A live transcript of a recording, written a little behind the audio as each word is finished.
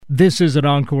This is an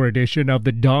encore edition of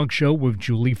The Dog Show with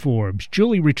Julie Forbes.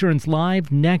 Julie returns live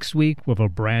next week with a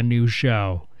brand new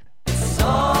show.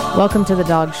 Welcome to The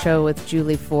Dog Show with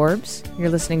Julie Forbes. You're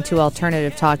listening to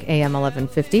Alternative Talk AM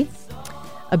 1150.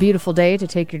 A beautiful day to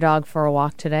take your dog for a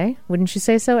walk today. Wouldn't you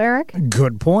say so, Eric?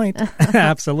 Good point.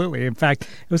 Absolutely. In fact,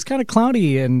 it was kind of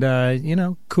cloudy and,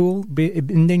 cool.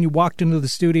 And then you walked into the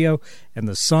studio and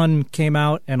the sun came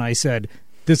out and I said,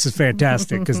 this is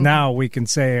fantastic because now we can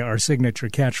say our signature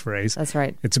catchphrase. That's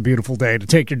right. It's a beautiful day to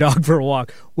take your dog for a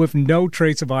walk with no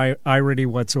trace of irony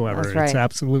whatsoever. That's right. It's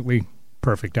absolutely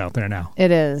perfect out there now. It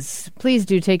is. Please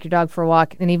do take your dog for a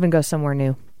walk and even go somewhere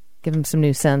new. Give him some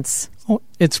new scents. Oh,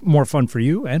 it's more fun for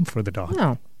you and for the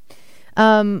dog.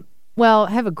 Well,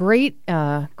 I have a great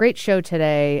show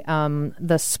today.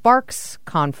 The Sparks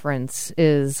Conference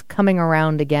is coming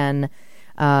around again.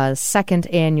 Second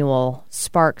annual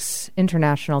Sparks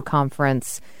International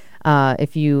Conference.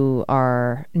 If you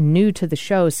are new to the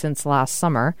show since last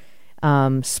summer,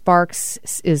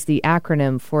 Sparks is the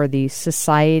acronym for the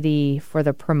Society for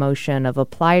the Promotion of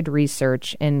Applied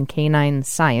Research in Canine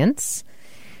Science,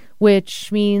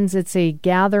 which means it's a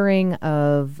gathering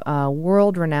of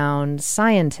world-renowned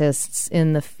scientists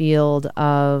in the field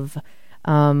of,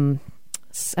 I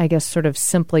guess sort of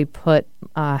simply put,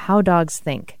 how dogs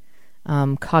think.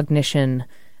 Cognition,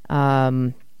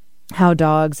 how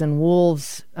dogs and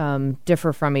wolves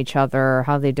differ from each other,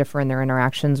 how they differ in their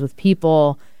interactions with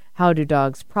people, how do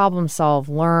dogs problem solve,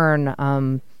 learn,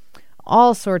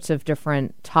 all sorts of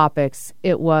different topics.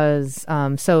 It was,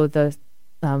 so the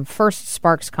first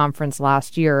Sparks conference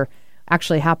last year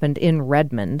actually happened in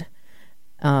Redmond.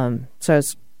 So I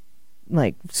was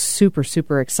like super,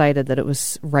 super excited that it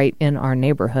was right in our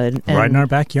neighborhood. Right in our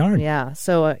backyard. Yeah.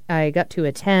 So I got to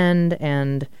attend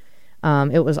and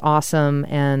it was awesome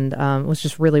and it was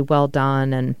just really well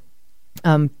done.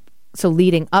 And so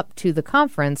leading up to the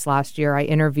conference last year, I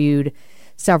interviewed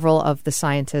several of the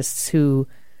scientists who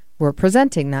were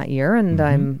presenting that year, and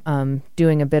I'm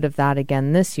doing a bit of that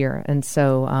again this year. And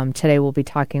so today we'll be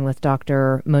talking with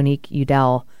Dr. Monique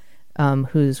Udell,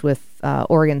 who's with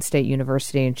Oregon State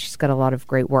University, and she's got a lot of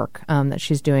great work that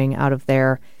she's doing out of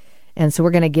there. And so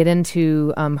we're going to get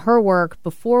into her work.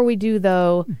 Before we do,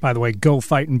 though... By the way, go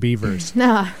fighting beavers.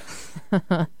 Now,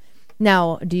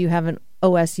 do you have an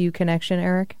OSU connection,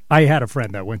 Eric? I had a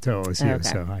friend that went to OSU, okay.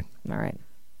 so all right.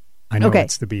 I know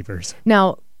it's the beavers.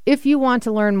 Now, if you want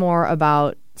to learn more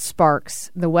about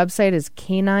Sparks, the website is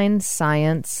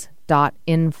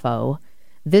caninescience.info.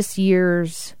 This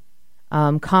year's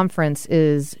conference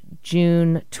is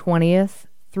June 20th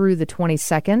through the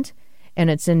 22nd, and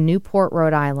it's in Newport,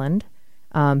 Rhode Island.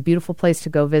 Beautiful place to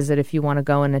go visit if you want to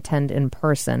go and attend in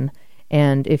person.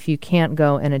 And if you can't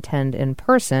go and attend in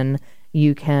person,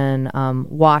 you can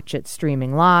watch it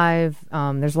streaming live.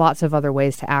 There's lots of other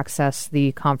ways to access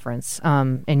the conference.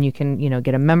 And you can,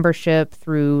 get a membership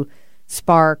through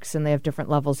Sparks, and they have different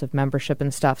levels of membership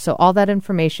and stuff. So all that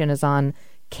information is on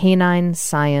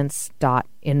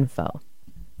caninescience.info.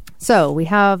 So we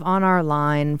have on our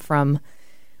line from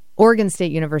Oregon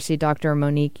State University, Dr.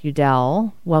 Monique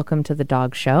Udell. Welcome to the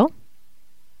Dog Show.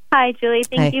 Hi, Julie.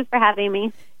 Thank you for having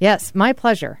me. Yes, my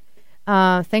pleasure.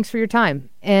 Thanks for your time.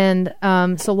 And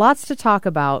so lots to talk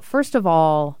about. First of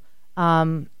all,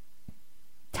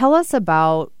 tell us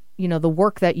about, the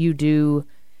work that you do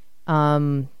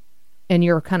and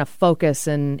your kind of focus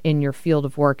in your field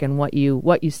of work and what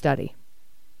you study.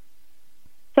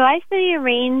 So I study a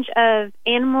range of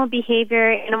animal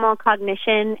behavior, animal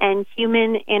cognition, and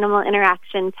human-animal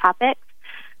interaction topics.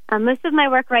 Most of my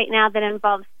work right now that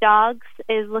involves dogs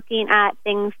is looking at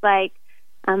things like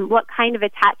what kind of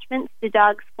attachments do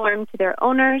dogs form to their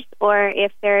owners, or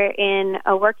if they're in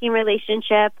a working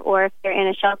relationship, or if they're in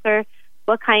a shelter,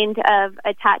 what kind of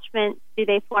attachments do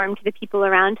they form to the people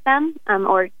around them,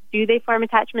 or do they form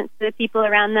attachments to the people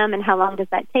around them, and how long does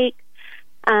that take?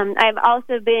 I've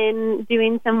also been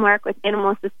doing some work with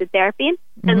animal-assisted therapy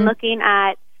and looking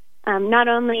at not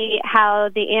only how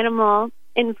the animal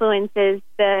influences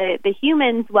the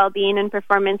human's well-being and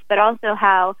performance, but also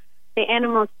how the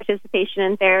animal's participation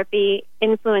in therapy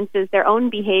influences their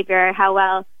own behavior, how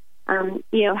well,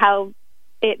 how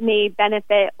it may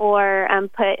benefit or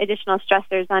put additional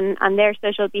stressors on their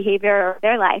social behavior or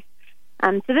their life.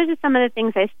 So those are some of the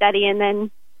things I study. And then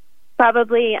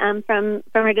probably from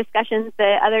our discussions,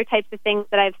 the other types of things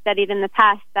that I've studied in the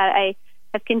past that I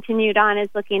have continued on is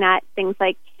looking at things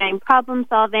like canine problem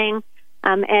solving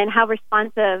and how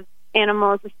responsive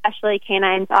animals, especially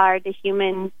canines, are to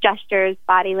human gestures,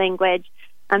 body language,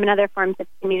 and other forms of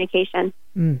communication.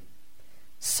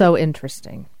 So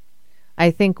interesting.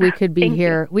 I think we could be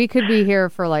here. We could be here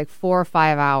for like 4 or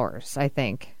 5 hours, I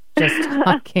think, just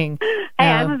talking.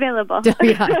 I'm available.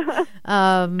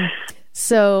 Yeah.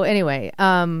 So anyway,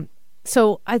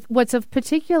 what's of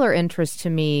particular interest to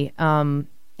me, and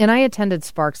I attended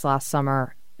Sparks last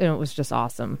summer, and it was just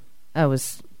awesome. It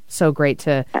was so great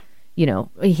to,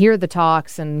 hear the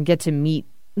talks and get to meet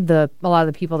a lot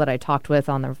of the people that I talked with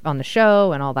on the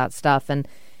show and all that stuff. And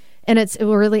it's a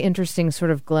really interesting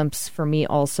sort of glimpse for me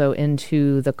also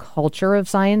into the culture of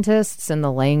scientists and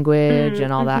the language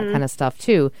and all that kind of stuff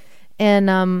too.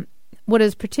 And what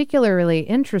is particularly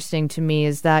interesting to me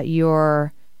is that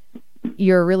you're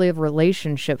really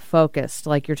relationship focused.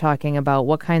 Like you're talking about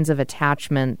what kinds of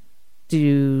attachment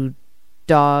do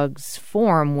dogs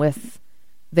form with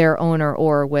their owner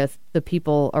or with the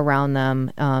people around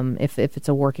them, if it's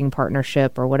a working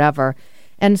partnership or whatever.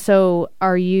 And so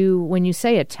when you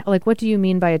say it, like, what do you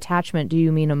mean by attachment? Do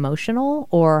you mean emotional,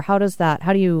 or what does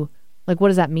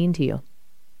that mean to you?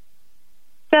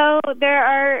 So there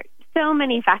are so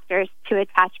many factors to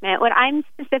attachment. What I'm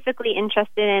specifically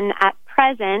interested in at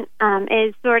present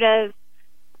is sort of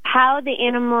how the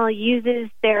animal uses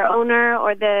their owner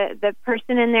or the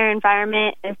person in their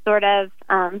environment as sort of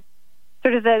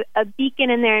a beacon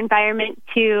in their environment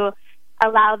to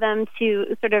allow them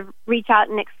to sort of reach out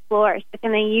and explore. So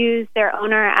can they use their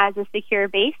owner as a secure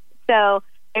base? So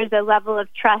there's a level of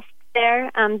trust there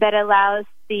that allows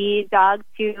the dog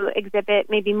to exhibit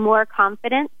maybe more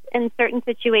confidence in certain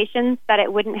situations that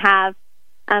it wouldn't have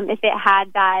if it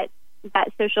had that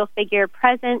social figure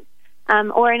present.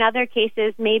 Or in other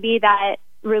cases, maybe that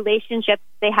relationship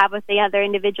they have with the other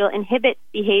individual inhibits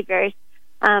behaviors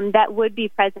that would be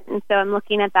present. And so I'm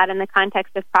looking at that in the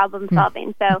context of problem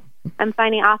solving. So I'm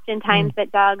finding oftentimes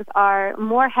that dogs are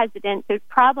more hesitant to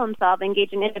problem solve,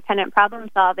 engage in independent problem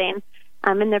solving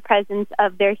in the presence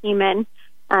of their human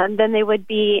than they would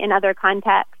be in other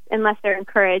contexts, unless they're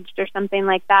encouraged or something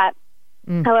like that.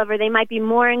 However, they might be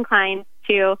more inclined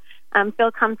to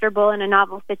feel comfortable in a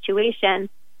novel situation.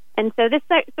 And so this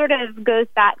sort of goes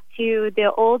back to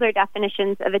the older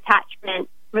definitions of attachment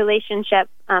relationship,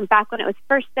 back when it was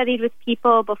first studied with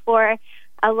people, before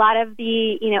a lot of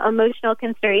the emotional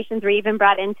considerations were even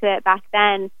brought into it back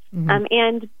then,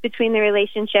 and between the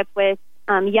relationship with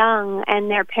young and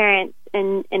their parents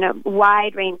in a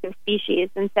wide range of species.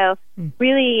 And so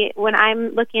really, when I'm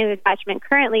looking at attachment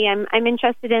currently, I'm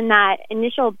interested in that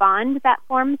initial bond that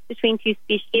forms between two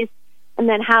species, and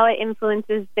then how it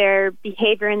influences their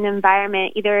behavior in the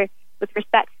environment, either with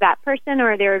respect to that person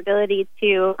or their ability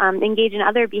to engage in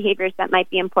other behaviors that might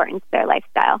be important to their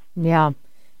lifestyle. Yeah.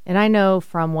 And I know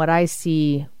from what I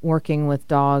see working with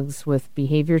dogs with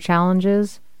behavior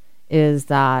challenges is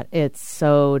that it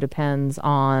so depends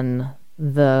on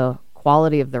the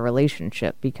quality of the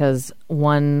relationship, because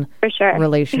one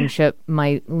relationship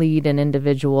might lead an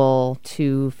individual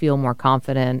to feel more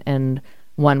confident, and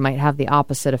one might have the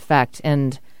opposite effect.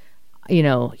 And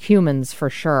humans for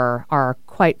sure are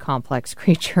quite complex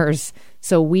creatures.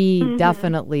 So we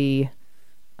definitely,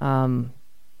 the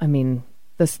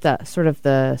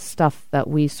stuff that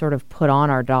we sort of put on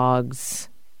our dogs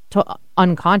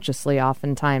unconsciously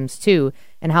oftentimes too,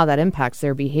 and how that impacts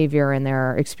their behavior and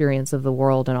their experience of the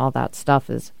world and all that stuff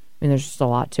there's just a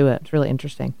lot to it. It's really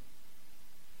interesting.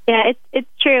 Yeah, it's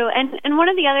true. And one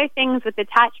of the other things with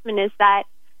attachment is that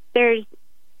there's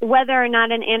whether or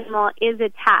not an animal is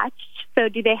attached. So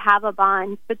do they have a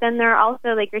bond? But then there are also,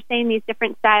 like you're saying, these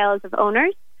different styles of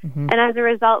owners. And as a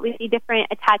result, we see different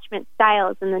attachment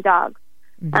styles in the dogs.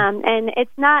 And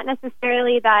it's not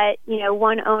necessarily that,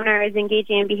 one owner is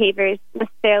engaging in behaviors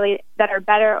necessarily that are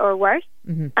better or worse.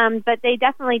 But they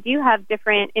definitely do have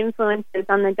different influences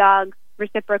on the dog's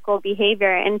reciprocal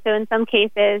behavior. And so in some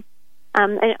cases,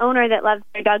 an owner that loves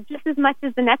their dog just as much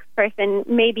as the next person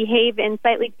may behave in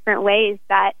slightly different ways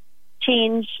that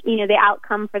change, the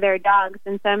outcome for their dogs.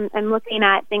 And so I'm looking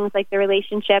at things like the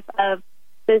relationship of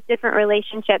those different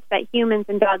relationships that humans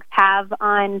and dogs have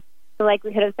on the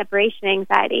likelihood of separation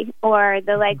anxiety, or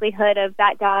the likelihood of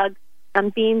that dog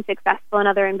being successful in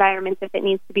other environments if it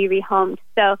needs to be rehomed.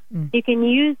 So you can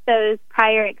use those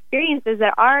prior experiences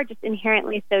that are just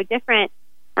inherently so different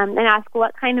and ask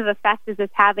what kind of effect is this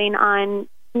having on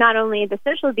not only the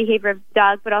social behavior of the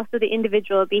dog, but also the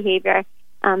individual behavior,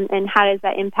 and how does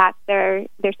that impact their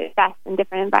success in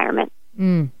different environments.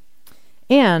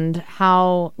 And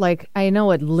how, I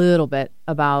know a little bit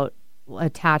about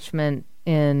attachment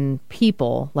in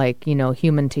people,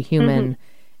 human to human,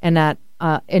 and that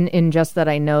in just that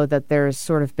I know that there's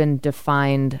sort of been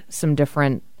defined some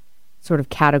different sort of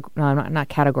not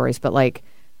categories, but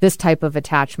this type of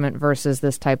attachment versus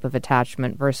this type of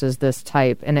attachment versus this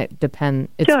type, and it depends.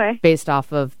 It's Sure. based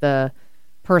off of the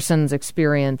person's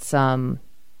experience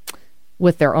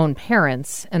with their own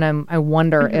parents. And I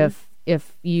wonder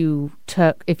if you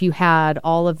had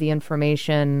all of the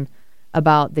information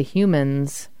about the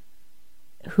humans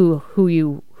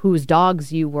whose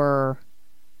dogs you were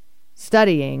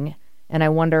studying, and I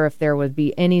wonder if there would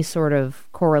be any sort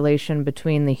of correlation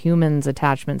between the human's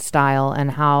attachment style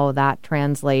and how that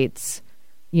translates.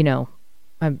 It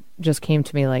just came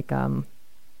to me like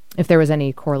if there was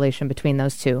any correlation between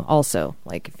those two also,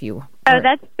 like if you...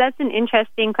 That's an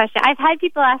interesting question. I've had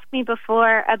people ask me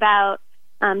before about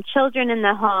children in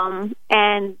the home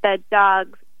and the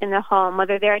dogs in the home,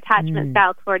 whether their attachment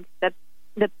style towards the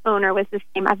owner was the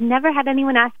same. I've never had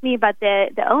anyone ask me about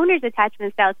the owner's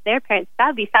attachment style to their parents. That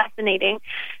would be fascinating.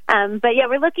 But yeah,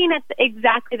 we're looking at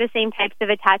exactly the same types of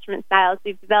attachment styles.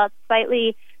 We've developed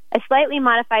a slightly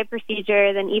modified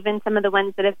procedure than even some of the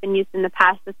ones that have been used in the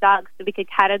past with dogs, so we could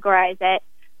categorize it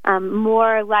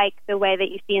more like the way that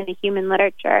you see in the human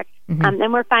literature.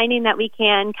 And we're finding that we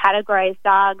can categorize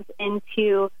dogs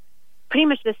into pretty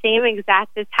much the same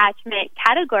exact attachment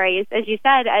categories, as you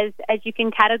said, as you can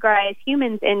categorize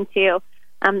humans into.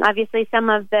 Obviously, some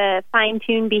of the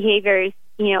fine-tuned behaviors,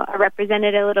 are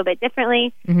represented a little bit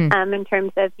differently in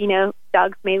terms of,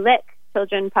 dogs may lick.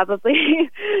 Children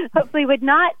probably, hopefully would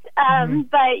not.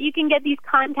 But you can get these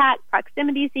contact,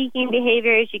 proximity-seeking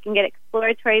behaviors. You can get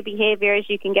exploratory behaviors.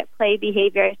 You can get play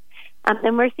behaviors.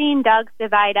 And we're seeing dogs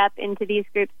divide up into these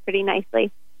groups pretty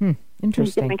nicely.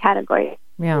 Interesting. Different categories.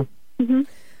 Yeah.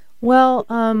 Well,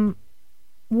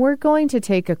 we're going to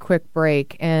take a quick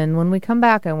break. And when we come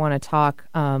back, I want to talk,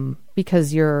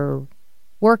 because your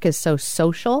work is so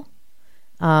social,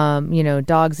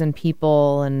 dogs and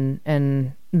people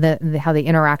and how they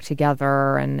interact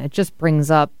together, and it just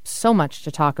brings up so much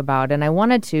to talk about. And I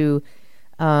wanted to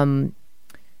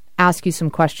ask you some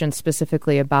questions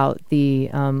specifically about the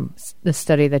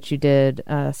study that you did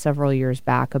several years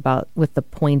back with the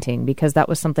pointing, because that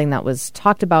was something that was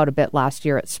talked about a bit last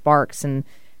year at Sparks, and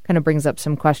kind of brings up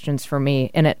some questions for me.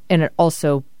 And it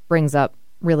also brings up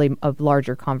really a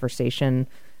larger conversation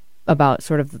about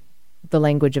sort of the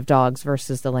language of dogs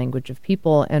versus the language of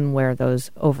people, and where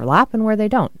those overlap and where they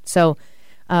don't. So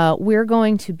we're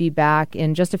going to be back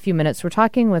in just a few minutes. We're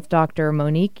talking with Dr.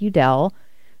 Monique Udell,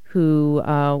 who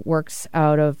works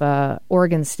out of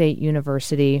Oregon State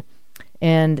University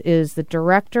and is the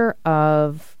director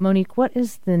of... Monique, what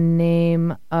is the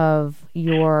name of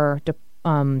your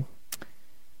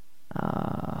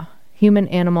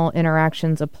human-animal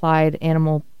interactions, applied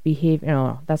animal behavior?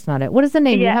 No, that's not it. What is the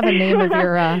name? Yeah. You have a name of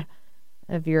your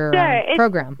Sure,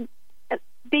 program.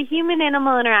 The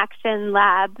Human-Animal Interaction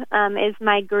Lab is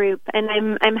my group, and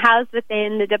I'm housed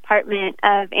within the Department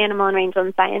of Animal and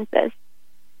Rangeland Sciences.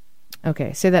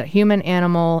 Okay, say that,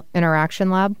 Human-Animal Interaction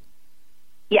Lab?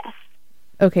 Yes.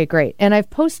 Okay, great. And I've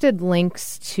posted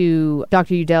links to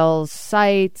Dr. Udell's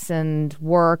sites and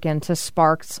work, and to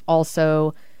Sparks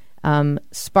also.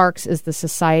 Sparks is the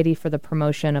Society for the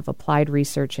Promotion of Applied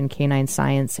Research in Canine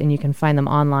Science, and you can find them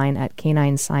online at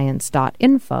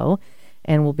caninescience.info.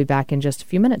 And we'll be back in just a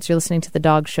few minutes. You're listening to The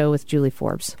Dog Show with Julie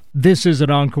Forbes. This is an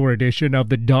encore edition of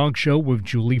The Dog Show with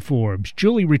Julie Forbes.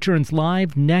 Julie returns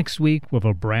live next week with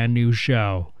a brand new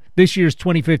show. This year's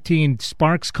 2015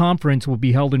 Sparks Conference will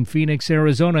be held in Phoenix,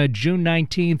 Arizona, June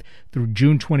 19th through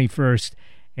June 21st.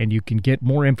 And you can get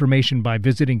more information by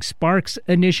visiting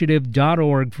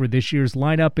sparksinitiative.org for this year's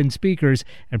lineup and speakers,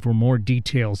 and for more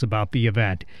details about the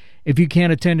event. If you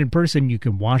can't attend in person, you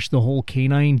can watch the whole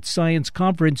Canine Science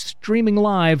Conference streaming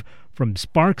live from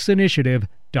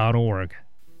sparksinitiative.org.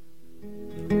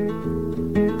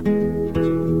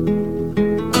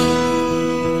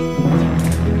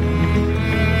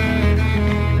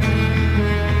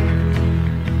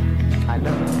 I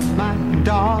love my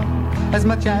dog as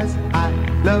much as I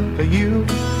love you,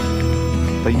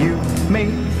 but you may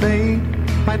think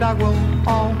my dog will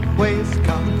always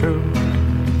come through.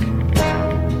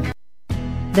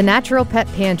 The Natural Pet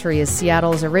Pantry is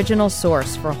Seattle's original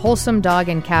source for wholesome dog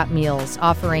and cat meals,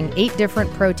 offering 8 different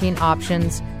protein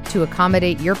options to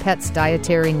accommodate your pet's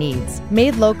dietary needs.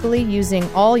 Made locally using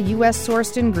all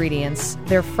U.S.-sourced ingredients,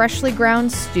 their freshly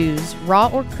ground stews, raw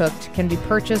or cooked, can be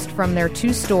purchased from their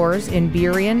 2 stores in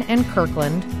Burien and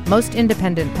Kirkland, most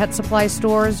independent pet supply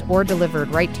stores, or delivered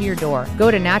right to your door.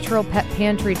 Go to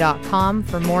naturalpetpantry.com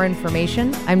for more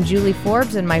information. I'm Julie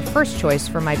Forbes, and my first choice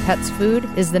for my pet's food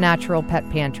is the Natural Pet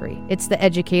Pantry. It's the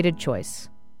educated choice.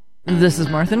 This is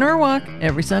Martha Norwalk,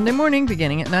 every Sunday morning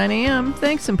beginning at 9 a.m.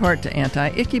 Thanks in part to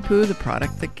Anti-Icky Poo, the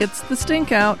product that gets the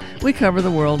stink out. We cover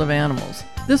the world of animals.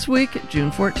 This week,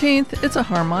 June 14th, it's a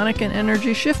harmonic and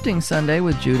energy shifting Sunday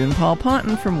with Jude and Paul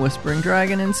Ponton from Whispering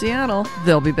Dragon in Seattle.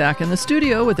 They'll be back in the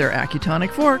studio with their acutonic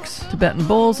forks, Tibetan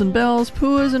bowls and bells,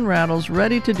 puas and rattles,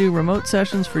 ready to do remote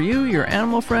sessions for you, your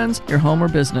animal friends, your home or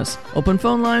business. Open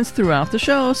phone lines throughout the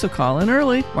show, so call in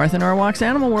early. Martha Norwalk's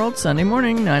Animal World, Sunday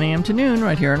morning, 9 a.m. to noon,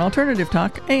 right here on Alternative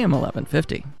Talk, AM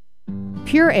 1150.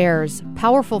 Pure Air's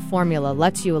powerful formula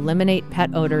lets you eliminate pet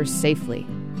odors safely.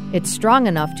 It's strong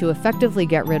enough to effectively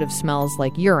get rid of smells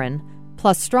like urine,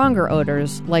 plus stronger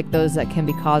odors like those that can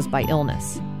be caused by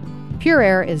illness. Pure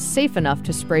Air is safe enough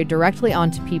to spray directly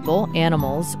onto people,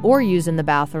 animals, or use in the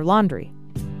bath or laundry.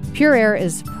 Pure Air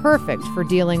is perfect for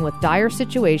dealing with dire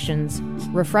situations,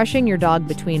 refreshing your dog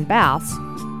between baths,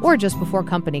 or just before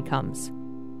company comes.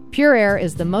 Pure Air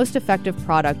is the most effective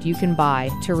product you can buy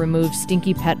to remove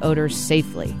stinky pet odors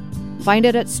safely. Find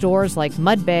it at stores like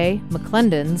Mud Bay,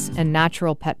 McClendon's, and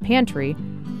Natural Pet Pantry,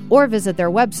 or visit their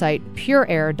website,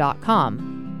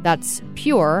 pureair.com. That's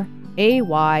pure,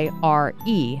 AYRE.com.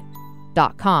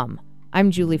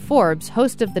 I'm Julie Forbes,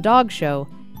 host of The Dog Show.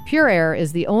 Pure Air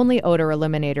is the only odor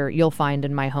eliminator you'll find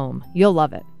in my home. You'll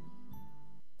love it.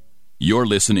 You're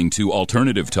listening to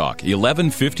Alternative Talk,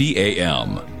 1150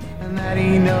 AM. And that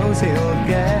he knows he'll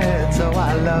get. So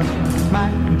I love my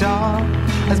dog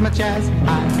as much as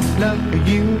I love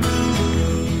you.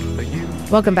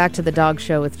 Welcome back to The Dog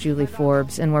Show with Julie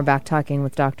Forbes, and we're back talking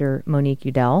with Dr. Monique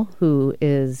Udell, who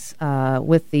is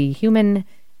with the Human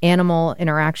Animal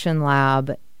Interaction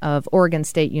Lab of Oregon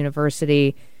State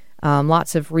University.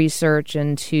 Lots of research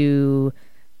into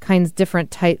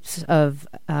different types of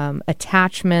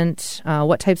attachment.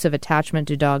 What types of attachment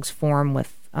do dogs form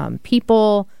with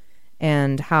people,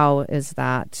 and how does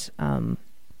that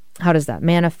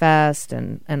manifest,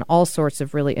 and all sorts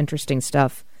of really interesting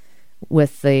stuff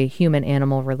with the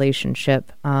human-animal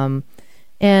relationship.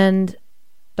 And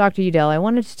Dr. Udell, I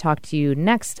wanted to talk to you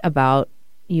next about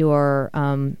your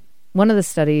one of the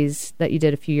studies that you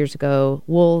did a few years ago.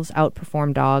 Wolves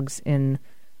outperform dogs in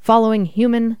following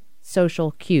human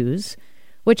social cues,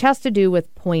 which has to do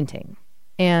with pointing.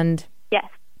 And yes,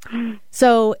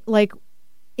 so like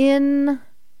in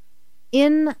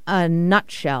a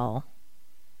nutshell,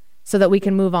 so that we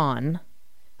can move on.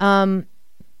 So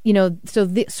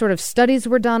the sort of studies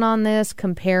were done on this,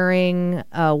 comparing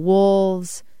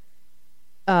wolves'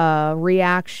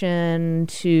 reaction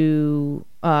to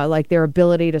like their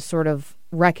ability to sort of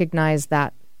recognize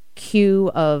that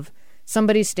cue of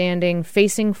somebody standing,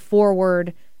 facing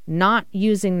forward, not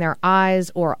using their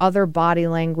eyes or other body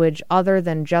language other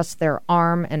than just their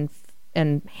arm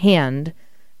and hand,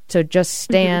 to just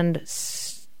stand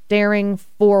staring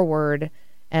forward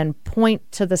and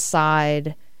point to the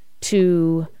side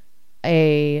to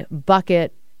a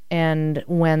bucket, and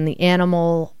when the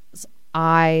animal's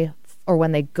eye, or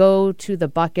when they go to the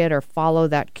bucket or follow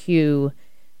that cue,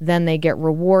 then they get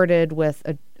rewarded with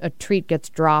a treat gets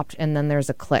dropped, and then there's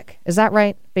a click. Is that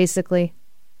right, basically?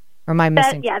 Or am I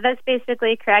missing? That's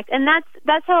basically correct. And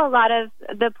that's how a lot of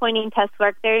the pointing tests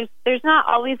work. There's not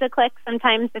always a click.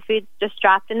 Sometimes the food's just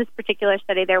dropped. In this particular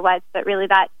study there was, but really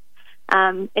that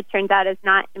it turns out is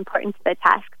not important to the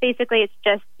task. Basically, it's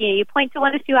just, you point to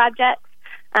one of two objects.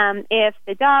 If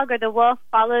the dog or the wolf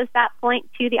follows that point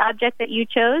to the object that you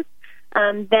chose,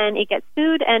 then it gets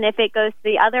food. And if it goes to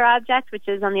the other object, which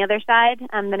is on the other side,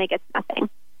 then it gets nothing.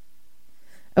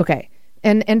 Okay.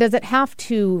 And does it have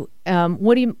to? How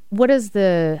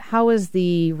is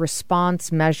the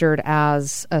response measured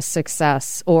as a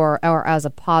success or as a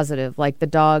positive? Like the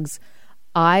dog's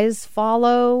eyes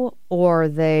follow, or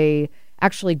they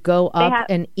actually go up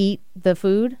and eat the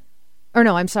food? Or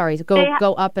no, I'm sorry,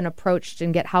 go up and approach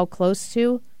and get how close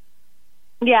to?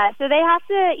 Yeah, so they have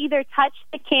to either touch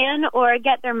the can or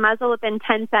get their muzzle within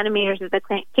 10 centimeters of the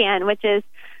can, which is,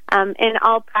 in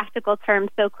all practical terms,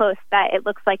 so close that it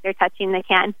looks like they're touching the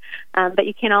can. But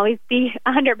you can't always be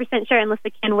 100% sure unless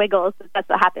the can wiggles. That's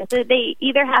what happens. So they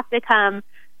either have to come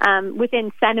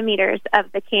within centimeters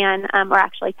of the can or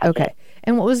actually touch it.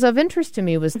 And what was of interest to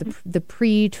me was the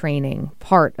pre-training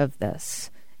part of this.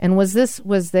 And was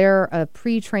there a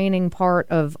pre-training part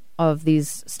of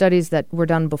these studies that were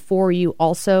done before you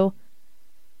also?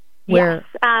 Yes,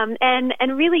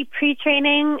 and really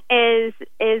pre-training is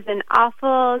an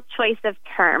awful choice of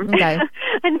term. Okay.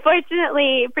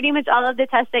 Unfortunately, pretty much all of the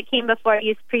tests that came before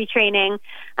use pre-training,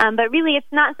 but really it's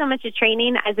not so much a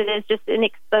training as it is just an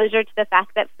exposure to the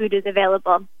fact that food is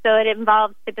available. So it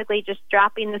involves typically just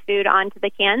dropping the food onto the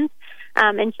cans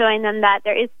and showing them that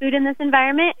there is food in this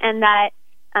environment and that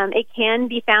it can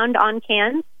be found on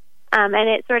cans. And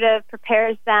it sort of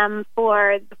prepares them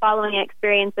for the following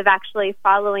experience of actually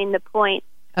following the point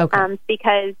Okay.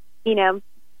 Because,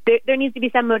 there needs to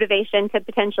be some motivation to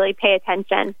potentially pay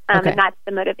attention, and that's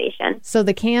the motivation. So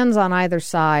the cans on either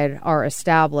side are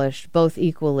established both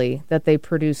equally that they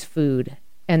produce food.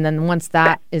 And then once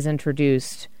that is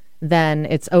introduced, then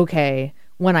it's okay.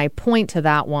 When I point to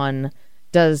that one,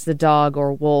 does the dog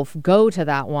or wolf go to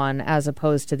that one as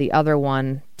opposed to the other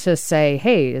one to say,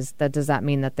 hey, does that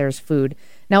mean that there's food?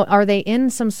 Now, are they in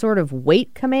some sort of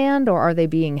wait command, or are they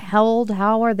being held?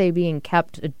 How are they being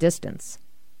kept at distance?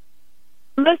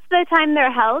 Most of the time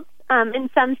they're held. In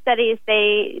some studies,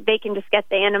 they can just get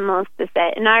the animals to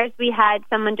sit. In ours, we had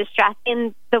someone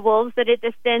distracting the wolves at a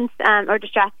distance, or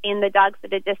distracting the dogs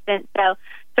at a distance. So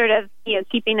sort of,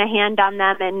 keeping a hand on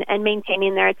them and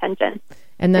maintaining their attention.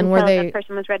 And then until the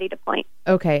person was ready to point.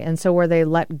 Okay, and so were they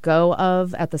let go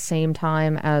of at the same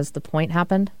time as the point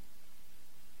happened?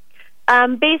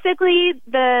 Basically,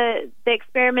 the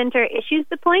experimenter issues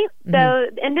the point. Mm-hmm.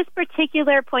 So in this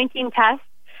particular pointing test,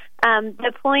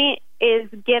 the point is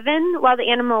given while the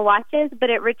animal watches,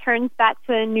 but it returns back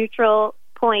to a neutral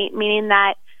point, meaning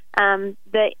that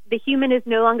the human is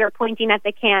no longer pointing at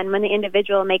the can when the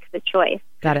individual makes the choice.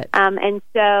 Got it. And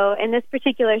so in this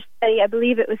particular study, I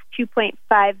believe it was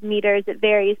 2.5 meters. It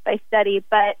varies by study,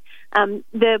 but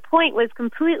the point was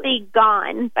completely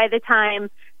gone by the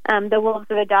time the wolves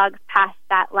or the dogs passed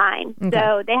that line. Okay.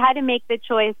 So they had to make the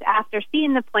choice after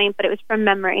seeing the point, but it was from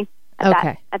memory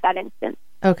at that instant.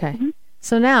 Okay. Mm-hmm.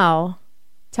 So now,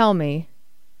 tell me,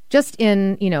 just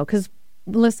in, because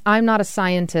I'm not a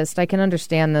scientist. I can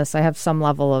understand this. I have some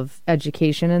level of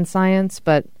education in science,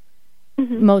 but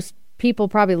most people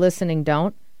probably listening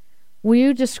don't. Will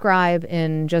you describe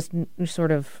in just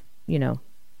sort of,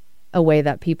 a way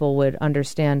that people would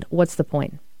understand what's the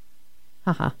point?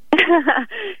 Haha.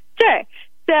 Sure.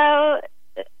 So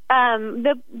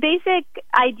the basic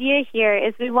idea here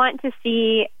is we want to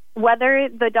see whether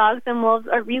the dogs and wolves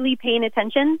are really paying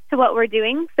attention to what we're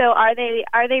doing. So are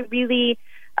they really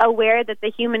aware that the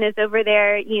human is over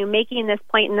there, making this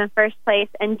point in the first place,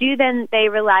 and do then they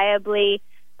reliably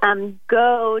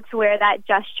go to where that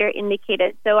gesture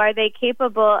indicated? So are they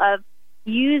capable of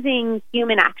using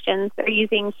human actions or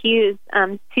using cues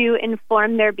to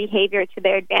inform their behavior to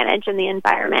their advantage in the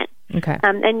environment? Okay.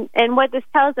 And what this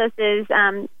tells us is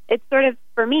it's sort of,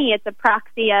 for me, it's a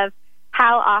proxy of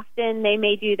how often they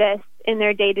may do this in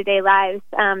their day-to-day lives.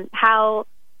 How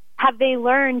have they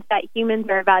learned that humans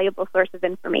are a valuable source of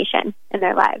information in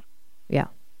their lives? Yeah.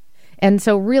 And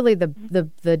so really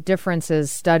the difference is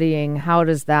studying how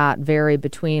does that vary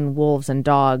between wolves and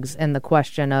dogs, and the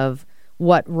question of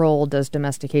what role does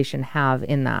domestication have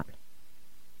in that?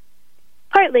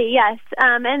 Partly, yes.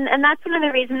 And that's one of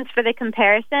the reasons for the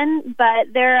comparison.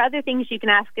 But there are other things you can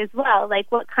ask as well,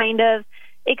 like what kind of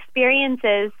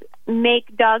experiences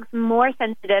make dogs more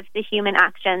sensitive to human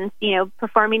actions,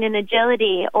 performing in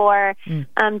agility, or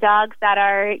dogs that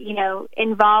are,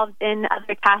 involved in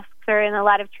other tasks or in a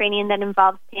lot of training that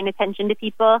involves paying attention to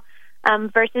people,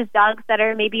 versus dogs that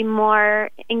are maybe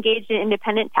more engaged in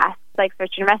independent tasks like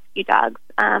search and rescue dogs,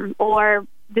 or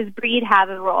does breed have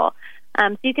a role?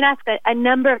 So you can ask a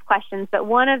number of questions, but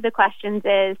one of the questions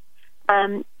is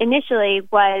initially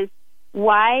was,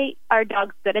 why are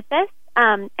dogs good at this?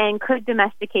 And could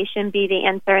domestication be the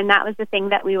answer? And that was the thing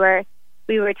that we were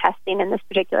testing in this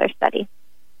particular study.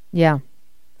 Yeah.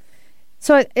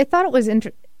 So I thought it was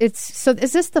so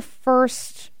is this the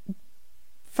first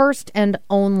and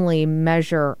only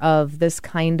measure of this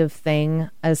kind of thing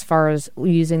as far as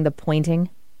using the pointing?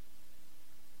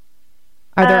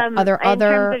 Are there other in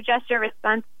terms of gesture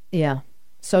response? Yeah,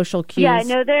 social cues. Yeah,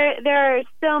 no, there are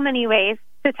so many ways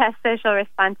to test social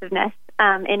responsiveness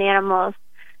in animals.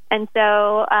 And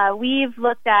so we've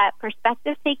looked at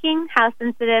perspective taking, how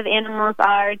sensitive animals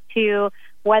are to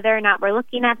whether or not we're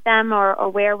looking at them or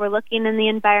where we're looking in the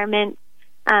environment.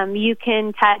 You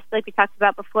can test, like we talked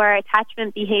about before,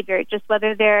 attachment behavior, just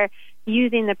whether they're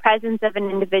using the presence of an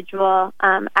individual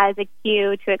as a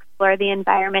cue to explore the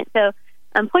environment. So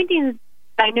pointing is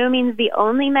by no means the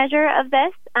only measure of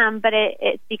this, but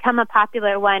it's become a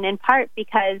popular one in part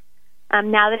because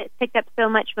now that it's picked up so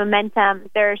much momentum,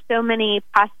 there are so many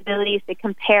possibilities to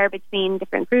compare between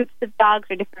different groups of dogs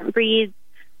or different breeds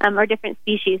or different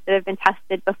species that have been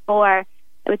tested before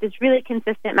with this really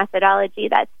consistent methodology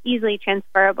that's easily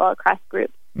transferable across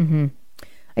groups. Mm-hmm.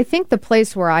 I think the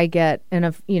place where I get, and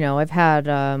I've had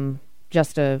been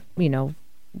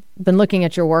looking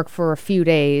at your work for a few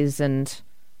days, and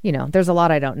there's a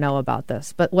lot I don't know about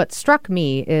this. But what struck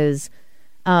me is,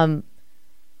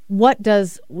 what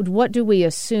do we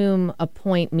assume a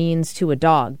point means to a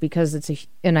dog? Because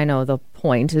and I know the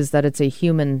point is that it's a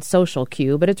human social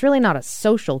cue, but it's really not a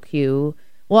social cue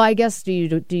Well, I guess do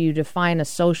you define a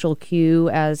social cue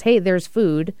as, hey, there's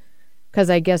food? Because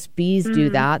I guess bees do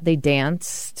that. They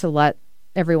dance to let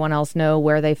everyone else know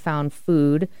where they found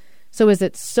food. So is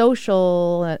it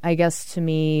social? I guess to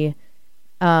me,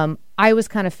 I was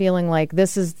kind of feeling like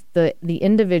this is the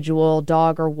individual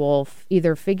dog or wolf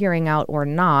either figuring out or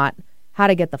not how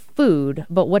to get the food,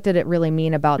 but what did it really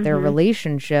mean about their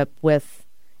relationship with,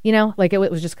 like it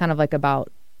was just kind of like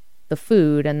about the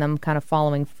food and them kind of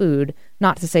following food.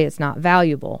 Not to say it's not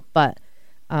valuable, but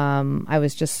I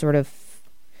was just sort of,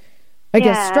 I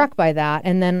guess, struck by that.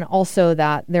 And then also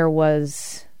that there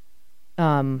was,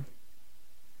 what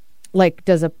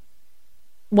does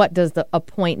a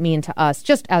point mean to us?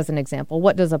 Just as an example,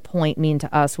 what does a point mean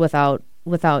to us without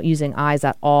using eyes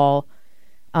at all?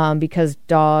 Because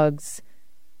dogs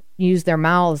use their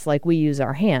mouths like we use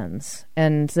our hands,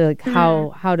 and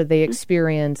how do they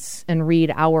experience and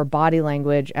read our body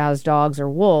language as dogs or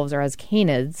wolves or as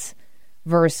canids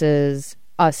versus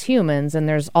us humans? And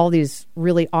there's all these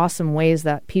really awesome ways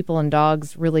that people and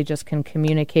dogs really just can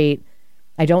communicate.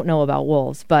 I don't know about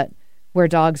wolves, but where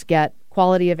dogs get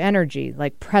quality of energy,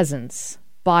 like presence,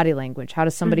 body language. How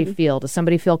does somebody feel? Does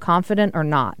somebody feel confident or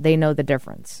not? They know the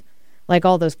difference. Like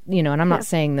all those, and I'm not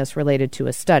saying this related to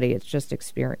a study. It's just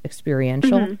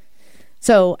experiential.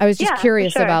 So I was just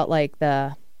curious about like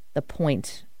the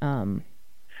point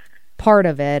part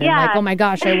of it, and like, oh my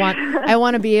gosh, I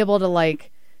want to be able to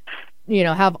like,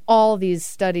 have all these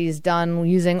studies done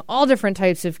using all different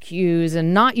types of cues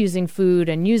and not using food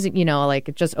and using, like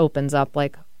it just opens up,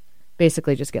 like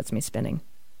basically just gets me spinning.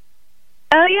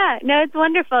 Oh, yeah. No, it's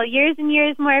wonderful. Years and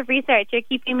years more of research. You're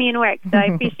keeping me in work, so I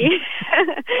appreciate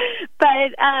it. But,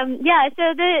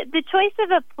 so the choice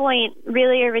of a point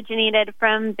really originated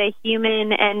from the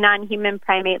human and non-human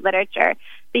primate literature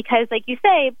because, like you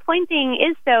say, pointing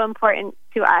is so important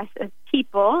to us as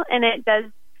people, and it does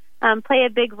play a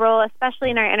big role,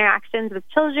 especially in our interactions with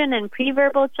children and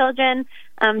pre-verbal children.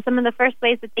 Some of the first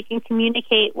ways that they can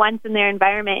communicate once in their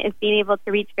environment is being able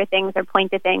to reach for things or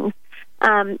point to things.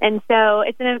 And so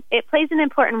it plays an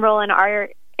important role in our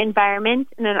environment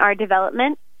and in our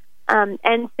development.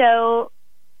 And so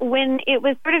when it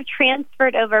was sort of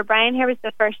transferred over, Brian Hare was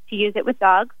the first to use it with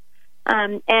dogs.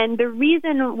 And the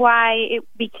reason why it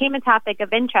became a topic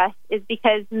of interest is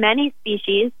because many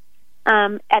species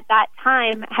at that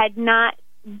time had not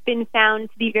been found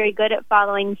to be very good at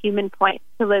following human points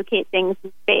to locate things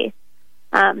in space.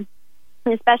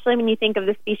 Especially when you think of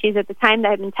the species at the time that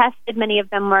had been tested, many of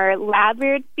them were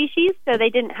lab-reared species, so they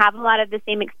didn't have a lot of the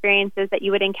same experiences that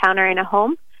you would encounter in a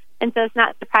home. And so it's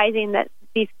not surprising that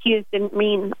these cues didn't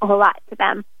mean a whole lot to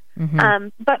them.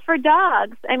 But for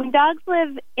dogs, dogs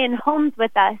live in homes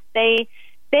with us. They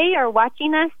are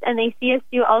watching us, and they see us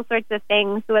do all sorts of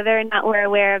things, whether or not we're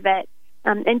aware of it.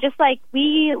 And just like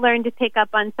we learn to pick up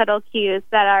on subtle cues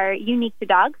that are unique to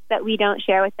dogs that we don't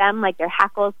share with them, like their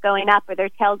hackles going up or their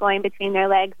tail going between their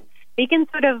legs, we can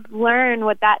sort of learn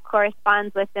what that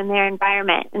corresponds with in their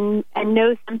environment and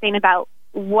know something about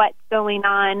what's going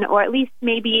on, or at least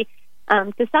maybe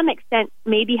to some extent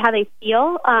maybe how they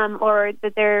feel, or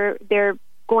that they're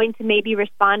going to maybe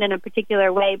respond in a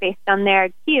particular way based on their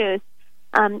cues.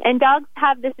 And dogs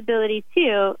have this ability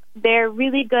too. They're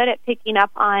really good at picking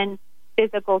up on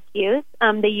physical cues.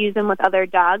 They use them with other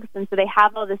dogs, and so they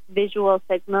have all this visual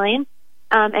signaling.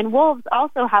 And wolves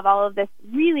also have all of this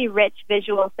really rich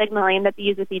visual signaling that they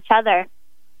use with each other.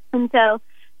 And so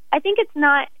I think it's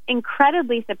not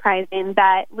incredibly surprising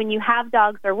that when you have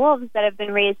dogs or wolves that have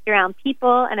been raised around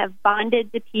people and have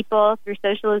bonded to people through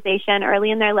socialization early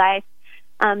in their life,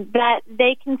 that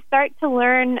they can start to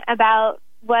learn about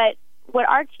what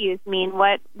our cues mean,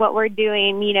 what we're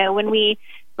doing,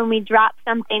 when we drop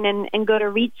something and go to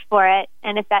reach for it,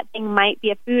 and if that thing might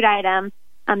be a food item,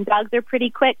 dogs are pretty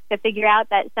quick to figure out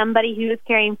that somebody who is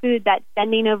carrying food that's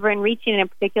bending over and reaching in a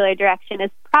particular direction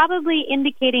is probably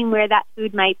indicating where that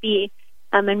food might be.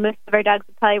 And most of our dogs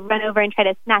would probably run over and try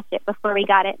to snatch it before we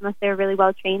got it, unless they're really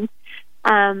well trained.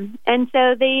 And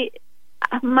so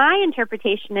my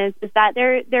interpretation is that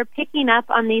they're picking up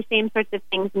on these same sorts of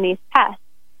things in these tests,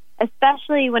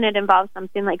 especially when it involves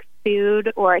something like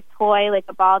food or a toy, like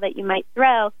a ball that you might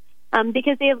throw,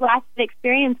 because they have lots of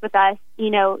experience with us,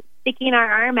 sticking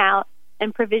our arm out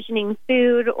and provisioning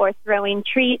food or throwing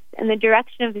treats, and the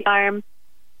direction of the arm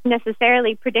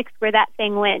necessarily predicts where that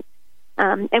thing went.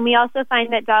 And we also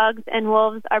find that dogs and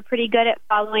wolves are pretty good at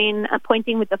following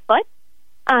pointing with the foot,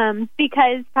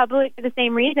 because probably for the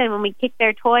same reason, when we kick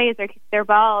their toys or kick their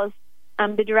balls,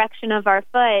 the direction of our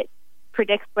foot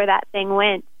predicts where that thing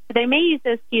went. So they may use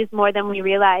those cues more than we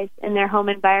realize in their home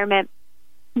environment.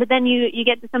 But then you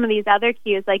get to some of these other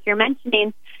cues, like you're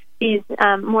mentioning, these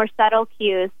more subtle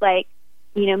cues, like,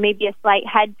 maybe a slight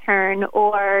head turn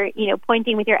or,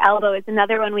 pointing with your elbow is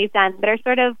another one we've done, that are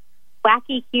sort of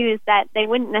wacky cues that they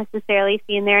wouldn't necessarily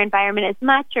see in their environment as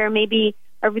much, or maybe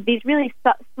these really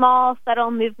small,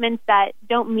 subtle movements that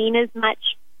don't mean as much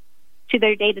to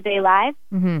their day-to-day lives,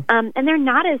 and they're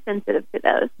not as sensitive to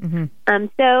those.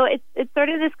 So it's sort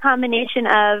of this combination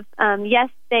of, yes,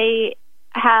 they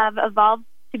have evolved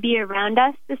to be around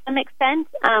us to some extent,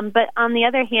 but on the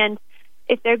other hand,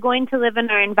 if they're going to live in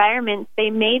our environment, they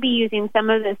may be using some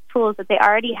of those tools that they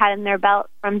already had in their belt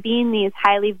from being these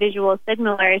highly visual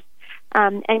signalers.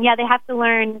 And yeah, they have to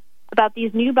learn about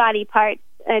these new body parts,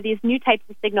 these new types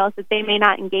of signals that they may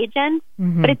not engage in.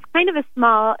 But it's kind of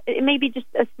it may be just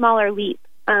a smaller leap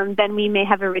than we may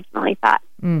have originally thought.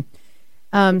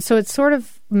 So it's sort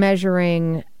of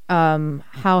measuring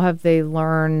how have they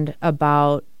learned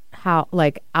about how,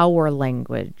 like, our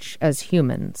language as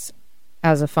humans,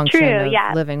 as a function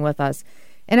of living with us.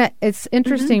 And it's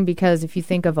interesting because if you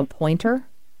think of a pointer,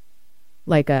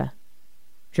 like a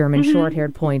German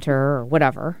short-haired pointer or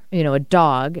whatever, a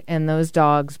dog, and those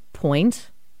dogs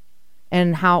point,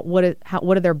 and what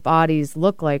do their bodies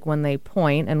look like when they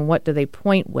point, and what do they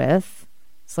point with?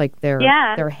 It's like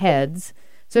their heads.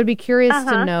 So I'd be curious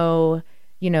to know,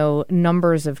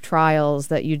 numbers of trials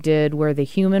that you did where the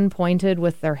human pointed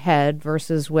with their head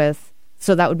versus with,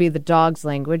 so that would be the dog's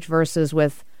language, versus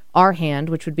with our hand,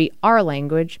 which would be our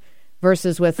language,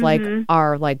 versus with like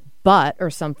our butt or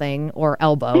something, or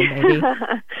elbow maybe.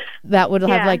 That would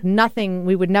have nothing.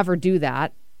 We would never do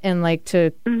that. And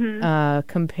to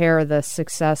compare the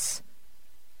success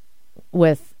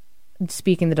with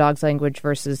speaking the dog's language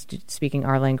versus speaking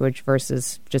our language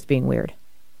versus just being weird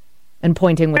and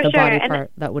pointing with a body part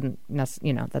that wouldn't,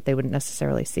 that they wouldn't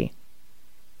necessarily see.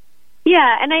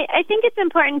 Yeah, and I think it's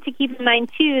important to keep in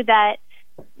mind, too, that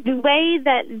the way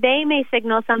that they may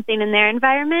signal something in their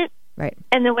environment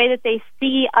and the way that they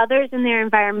see others in their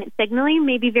environment signaling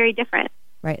may be very different.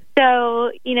 Right.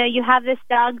 So, you have this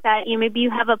dog that, maybe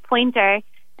you have a pointer,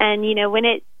 and, when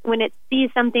it sees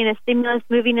something, a stimulus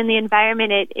moving in the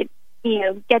environment, it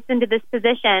gets into this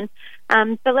position.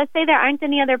 But let's say there aren't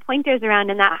any other pointers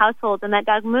around in that household, and that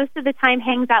dog most of the time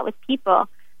hangs out with people.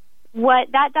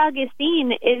 What that dog is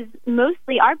seeing is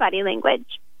mostly our body language,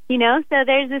 so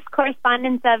there's this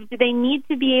correspondence of, do they need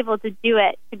to be able to do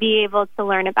it to be able to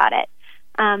learn about it?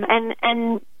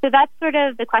 And so that's sort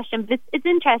of the question. But it's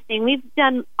interesting. We've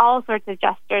done all sorts of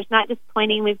gestures, not just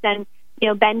pointing. We've done,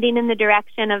 bending in the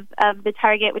direction of the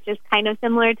target, which is kind of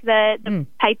similar to the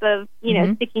type of,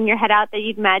 sticking your head out that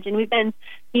you'd imagine. We've been,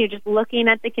 just looking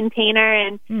at the container,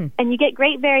 and you get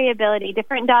great variability.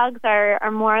 Different dogs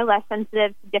are more or less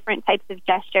sensitive to different types of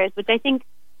gestures, which I think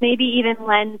maybe even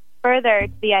lends further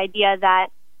to the idea that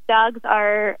dogs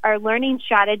are learning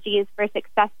strategies for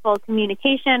successful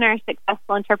communication or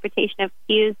successful interpretation of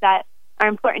cues that are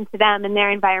important to them in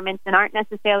their environments and aren't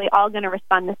necessarily all going to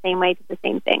respond the same way to the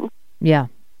same things. Yeah.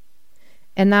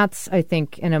 And that's, I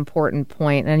think, an important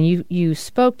point. And you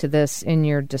spoke to this in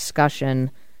your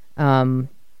discussion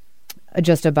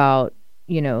just about,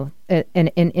 an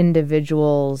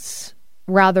individual's,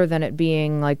 rather than it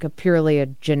being like purely a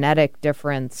genetic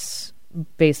difference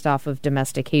based off of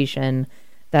domestication,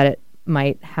 that it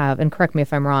might have, and correct me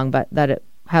if I'm wrong, but that it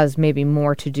has maybe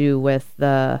more to do with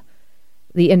the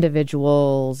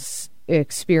individual's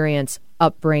experience,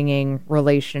 upbringing,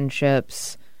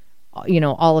 relationships,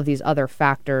 all of these other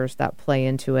factors that play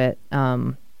into it,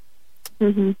 rather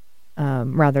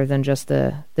than just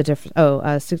the difference.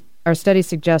 Our study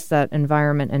suggests that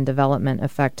environment and development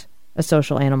affect a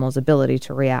social animal's ability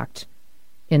to react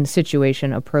in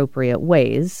situation-appropriate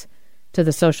ways to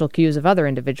the social cues of other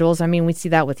individuals. I mean, we see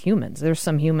that with humans. There's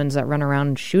some humans that run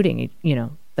around shooting,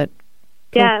 that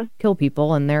kill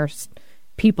people, and there's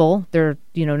people, they're,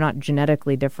 not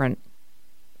genetically different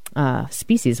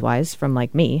species-wise from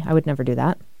like me. I would never do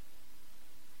that.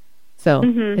 So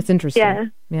it's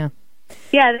interesting. Yeah.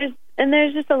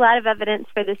 There's just a lot of evidence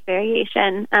for this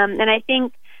variation. And I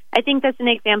think that's an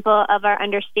example of our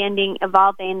understanding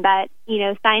evolving, that,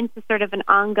 science is sort of an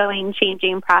ongoing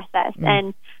changing process.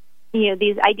 And,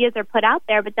 these ideas are put out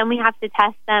there, but then we have to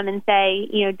test them and say,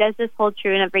 does this hold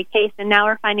true in every case? And now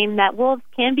we're finding that wolves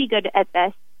can be good at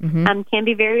this, can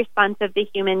be very responsive to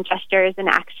human gestures and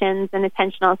actions and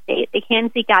attentional state. They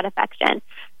can seek out affection.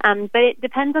 But it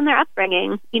depends on their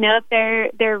upbringing. If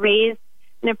they're raised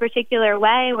in a particular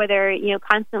way where they're,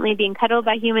 constantly being cuddled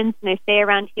by humans and they stay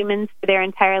around humans for their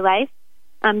entire life,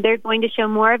 they're going to show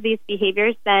more of these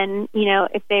behaviors than,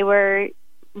 if they were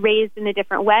raised in a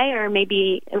different way or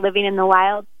maybe living in the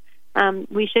wild.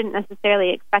 we shouldn't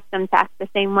necessarily expect them to act the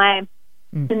same way.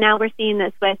 And now we're seeing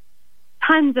this with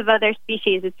tons of other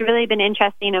species. It's really been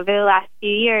interesting over the last few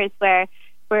years where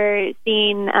we're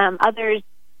seeing others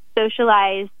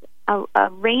socialize a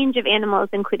range of animals,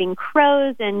 including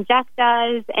crows and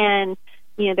jackdaws, and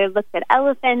they've looked at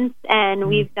elephants, and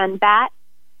we've done bats,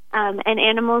 and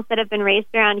animals that have been raised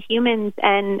around humans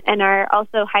and are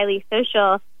also highly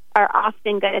social are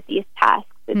often good at these tasks.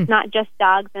 It's not just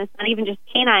dogs, and it's not even just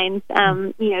canines.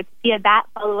 To see a bat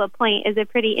follow a point is a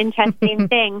pretty interesting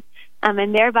thing,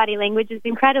 and their body language is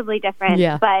incredibly different.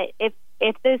 Yeah. But if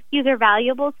those cues are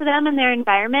valuable to them in their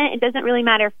environment, it doesn't really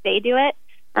matter if they do it.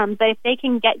 But if they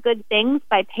can get good things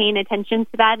by paying attention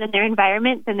to that in their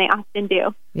environment, then they often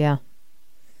do. Yeah.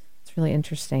 It's really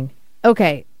interesting.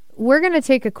 Okay, we're going to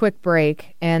take a quick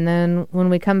break, and then when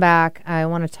we come back, I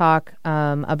want to talk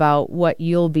about what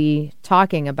you'll be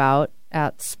talking about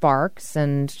at Sparks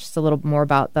and just a little more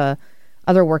about the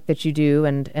other work that you do,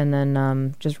 and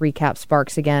then just recap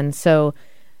Sparks again. So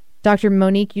Dr.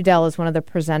 Monique Udell is one of the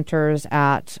presenters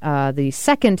at the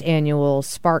second annual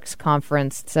Sparks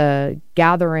Conference. It's a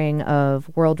gathering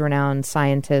of world-renowned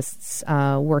scientists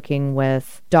working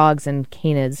with dogs and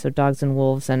canids, so dogs and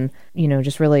wolves, and,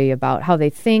 just really about how they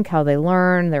think, how they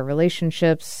learn, their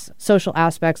relationships, social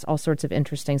aspects, all sorts of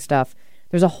interesting stuff.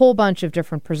 There's a whole bunch of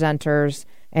different presenters,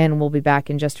 and we'll be back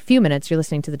in just a few minutes. You're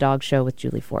listening to The Dog Show with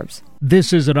Julie Forbes.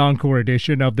 This is an encore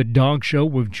edition of The Dog Show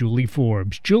with Julie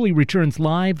Forbes. Julie returns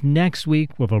live next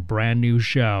week with a brand new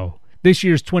show. This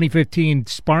year's 2015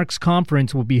 Sparks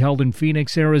Conference will be held in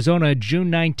Phoenix, Arizona, June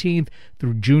 19th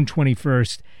through June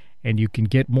 21st. And you can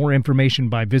get more information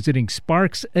by visiting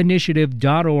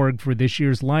sparksinitiative.org for this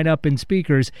year's lineup and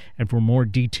speakers and for more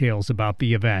details about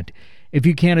the event. If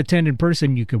you can't attend in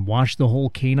person, you can watch the whole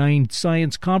Canine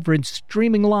Science Conference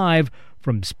streaming live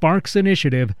from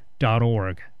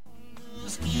sparksinitiative.org.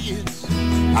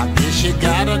 I guess you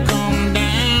gotta come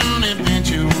down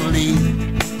eventually.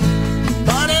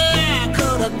 But I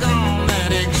could have gone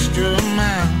that extra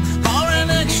mile, or an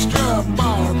extra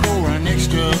bark, or an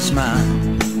extra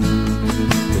smile.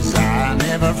 'Cause I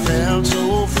never felt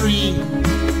so free.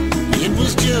 It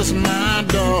was just my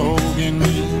dog and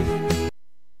me.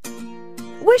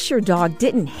 Wish your dog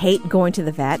didn't hate going to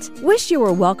the vet? Wish you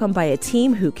were welcomed by a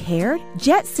team who cared?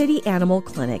 Jet City Animal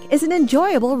Clinic is an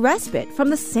enjoyable respite from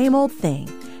the same old thing.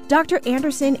 Dr.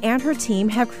 Anderson and her team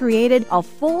have created a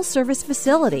full-service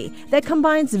facility that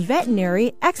combines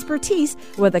veterinary expertise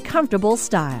with a comfortable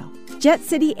style. Jet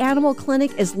City Animal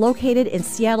Clinic is located in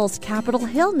Seattle's Capitol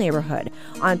Hill neighborhood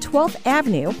on 12th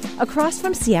Avenue across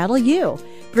from Seattle U.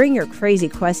 Bring your crazy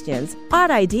questions,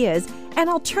 odd ideas, and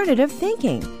alternative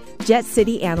thinking. Jet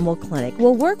City Animal Clinic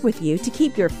will work with you to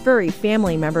keep your furry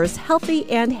family members healthy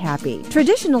and happy.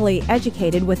 Traditionally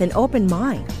educated with an open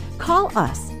mind, call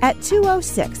us at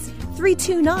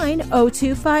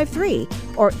 206-329-0253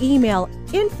 or email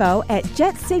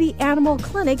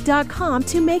info@jetcityanimalclinic.com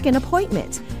to make an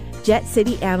appointment. Jet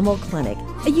City Animal Clinic,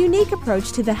 a unique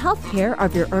approach to the health care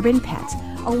of your urban pet,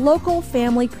 a local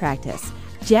family practice.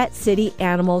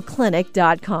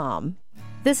 JetCityAnimalClinic.com.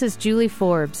 This is Julie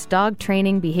Forbes, dog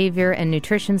training, behavior, and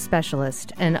nutrition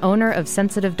specialist, and owner of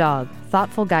Sensitive Dog,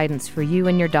 thoughtful guidance for you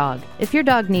and your dog. If your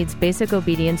dog needs basic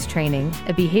obedience training,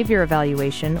 a behavior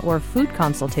evaluation, or food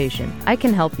consultation, I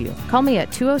can help you. Call me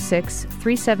at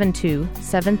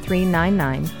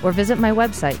 206-372-7399 or visit my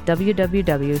website,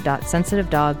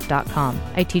 www.sensitivedog.com.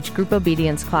 I teach group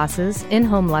obedience classes,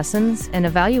 in-home lessons, and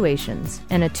evaluations,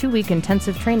 and a 2-week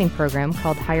intensive training program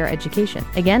called Higher Education.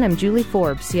 Again, I'm Julie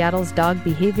Forbes, Seattle's dog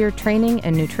behavior training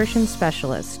and nutrition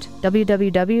specialist.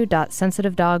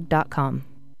 www.sensitivedog.com.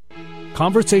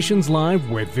 Conversations Live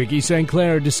with Vicki St.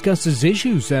 Clair discusses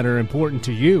issues that are important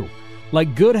to you,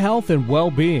 like good health and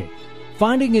well-being,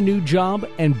 finding a new job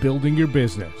and building your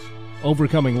business,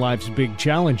 overcoming life's big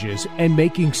challenges and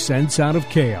making sense out of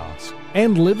chaos,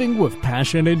 and living with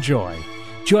passion and joy.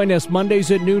 Join us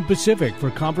Mondays at noon Pacific for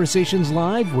Conversations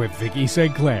Live with Vicki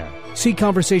St. Clair. See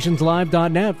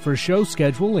conversationslive.net for show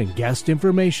schedule and guest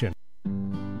information.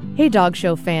 Hey Dog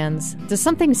Show fans, does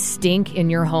something stink in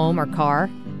your home or car?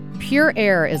 Pure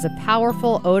Air is a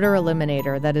powerful odor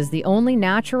eliminator that is the only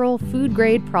natural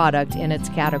food-grade product in its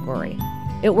category.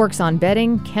 It works on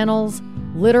bedding, kennels,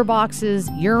 litter boxes,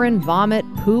 urine, vomit,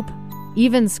 poop,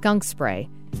 even skunk spray.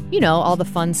 You know, all the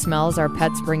fun smells our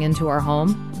pets bring into our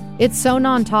home. It's so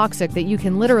non-toxic that you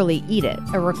can literally eat it,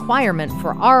 a requirement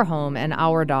for our home and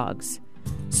our dogs.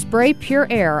 Spray Pure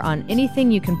Air on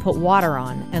anything you can put water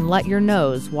on and let your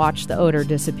nose watch the odor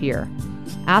disappear.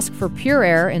 Ask for Pure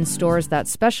Air in stores that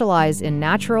specialize in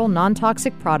natural,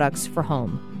 non-toxic products for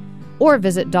home. or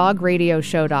visit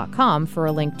dogradioshow.com for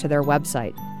a link to their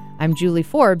website. I'm Julie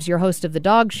Forbes, your host of The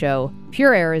Dog Show.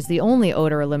 Pure Air is the only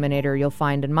odor eliminator you'll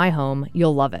find in my home.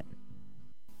 You'll love it.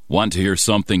 Want to hear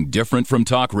something different from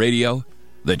talk radio?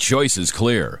 The choice is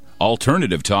clear.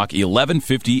 Alternative Talk,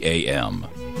 1150 a.m.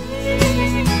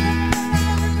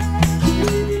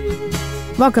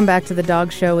 Welcome back to The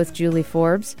Dog Show with Julie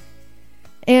Forbes.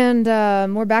 And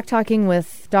we're back talking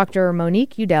with Dr.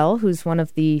 Monique Udell, who's one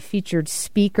of the featured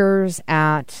speakers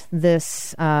at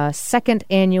this second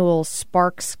annual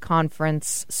SPARKS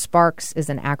conference. SPARKS is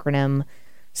an acronym,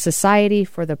 Society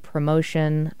for the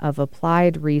Promotion of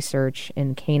Applied Research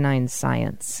in Canine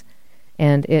Science.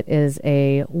 And it is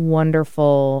a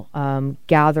wonderful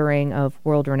gathering of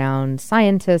world-renowned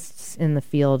scientists in the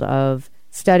field of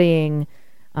studying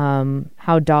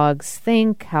how dogs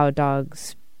think, how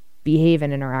dogs behave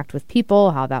and interact with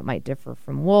people, how that might differ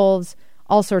from wolves,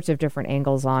 all sorts of different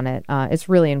angles on it. It's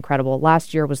really incredible.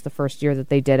 Last year was the first year that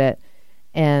they did it,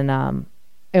 and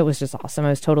it was just awesome. I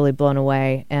was totally blown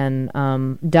away, and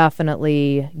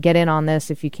definitely get in on this.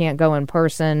 If you can't go in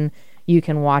person, you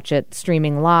can watch it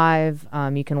streaming live.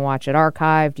 You can watch it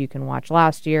archived. You can watch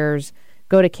last year's.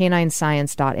 Go to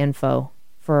caninescience.info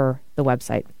for the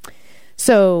website.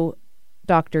 So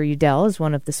Dr. Udell is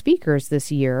one of the speakers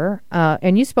this year,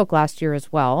 and you spoke last year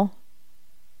as well.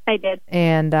 I did.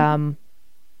 And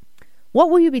what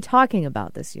will you be talking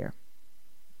about this year,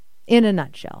 in a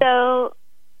nutshell? So,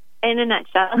 in a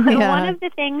nutshell, one of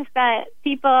the things that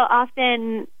people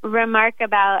often remark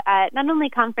about at not only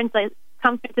conferences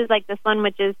like this one,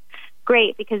 which is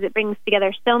great because it brings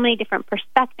together so many different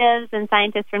perspectives and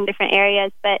scientists from different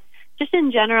areas, but just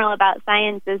in general about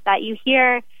science, is that you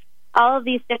hear all of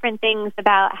these different things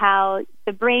about how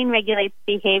the brain regulates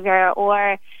behavior,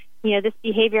 or, this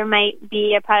behavior might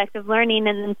be a product of learning,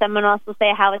 and then someone else will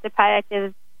say how it's a product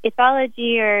of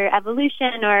ethology or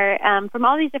evolution, or from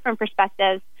all these different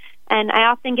perspectives. And we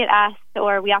often get asked,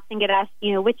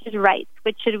 which is right?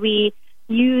 Which should we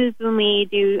use when we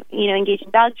do, engage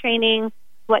in dog training?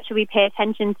 What should we pay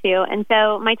attention to? And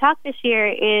so my talk this year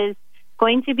is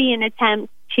going to be an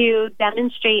attempt to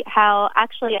demonstrate how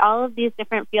actually all of these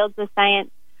different fields of science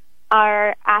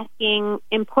are asking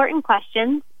important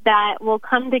questions that will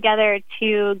come together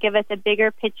to give us a bigger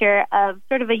picture of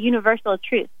sort of a universal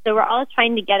truth. So we're all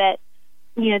trying to get at,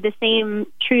 the same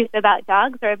truth about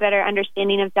dogs, or a better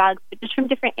understanding of dogs, but just from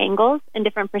different angles and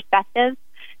different perspectives.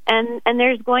 And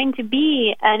there's going to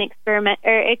be an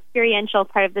experiential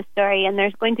part of the story, and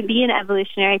there's going to be an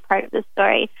evolutionary part of the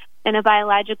story, and a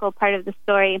biological part of the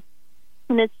story.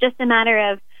 And it's just a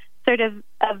matter of sort of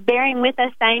bearing with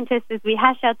us scientists as we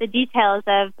hash out the details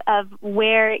of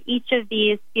where each of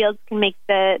these fields can make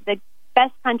the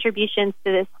best contributions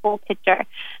to this whole picture.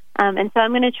 And so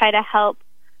I'm going to try to help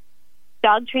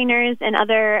dog trainers and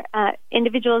other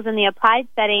individuals in the applied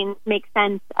setting make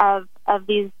sense of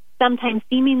these sometimes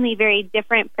seemingly very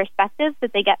different perspectives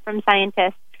that they get from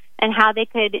scientists, and how they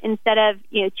could, instead of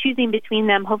choosing between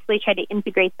them, hopefully try to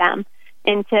integrate them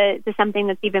into something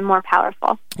that's even more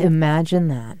powerful. Imagine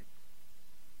that.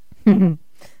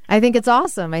 I think it's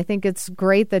awesome. I think it's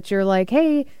great that you're like,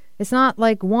 hey, it's not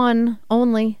like one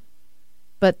only,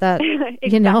 but that,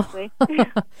 exactly.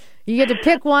 You get to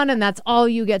pick one, and that's all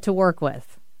you get to work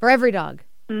with for every dog.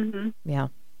 Mm-hmm. Yeah.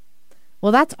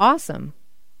 Well, that's awesome.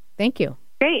 Thank you.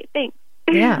 Great. Thanks.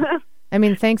 Yeah. I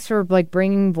mean, thanks for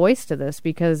bringing voice to this,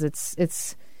 because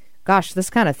it's gosh, this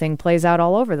kind of thing plays out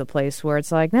all over the place, where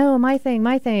it's like, no, my thing,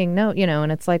 no,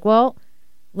 and it's like, well,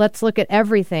 let's look at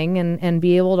everything and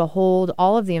be able to hold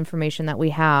all of the information that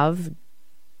we have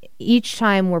each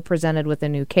time we're presented with a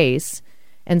new case,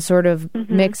 and sort of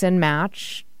mix and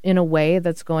match in a way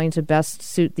that's going to best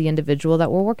suit the individual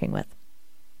that we're working with.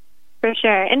 For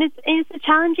sure. And it's a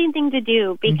challenging thing to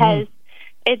do, because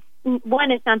it's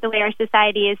not the way our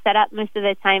society is set up most of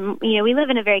the time. We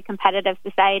live in a very competitive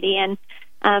society, and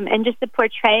just the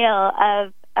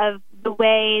portrayal of the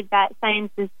way that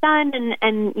science is done,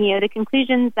 and the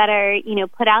conclusions that are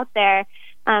put out there,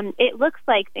 it looks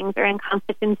like things are in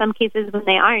conflict in some cases when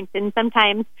they aren't. And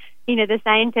sometimes the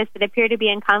scientists that appear to be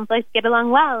in conflict get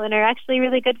along well and are actually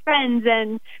really good friends,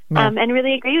 and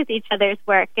really agree with each other's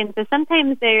work. And so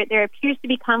sometimes there appears to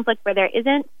be conflict where there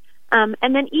isn't.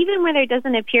 And then even where there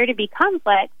doesn't appear to be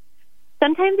conflict,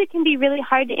 sometimes it can be really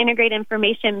hard to integrate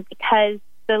information, because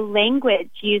the language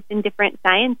used in different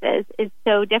sciences is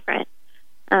so different.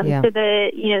 So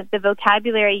the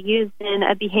vocabulary used in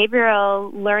a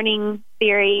behavioral learning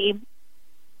theory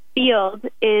field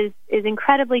is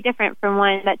incredibly different from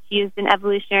one that's used in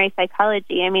evolutionary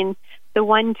psychology. I mean, the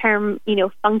one term,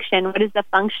 function. What is the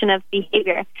function of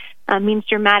behavior? Means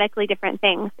dramatically different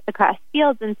things across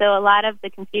fields. And so a lot of the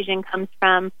confusion comes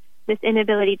from this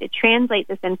inability to translate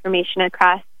this information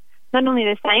across not only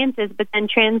the sciences, but then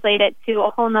translate it to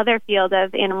a whole other field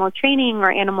of animal training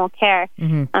or animal care.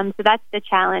 So that's the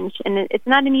challenge. And it's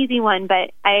not an easy one,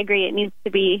 but I agree it needs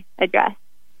to be addressed.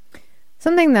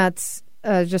 Something that's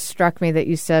just struck me that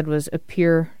you said was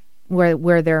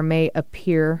where there may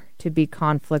appear to be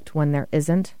conflict when there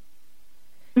isn't.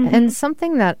 And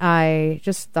something that I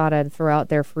just thought I'd throw out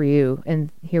there for you and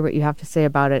hear what you have to say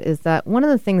about it is that one of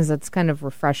the things that's kind of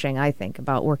refreshing, I think,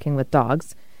 about working with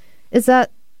dogs is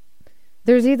that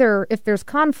there's if there's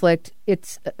conflict,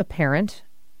 it's apparent.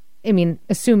 I mean,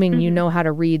 assuming you know how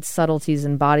to read subtleties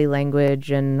in body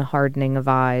language and hardening of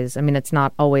eyes. I mean, it's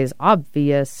not always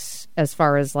obvious as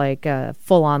far as like a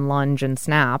full-on lunge and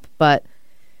snap. But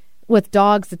with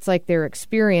dogs, it's like their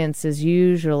experience is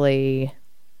usually,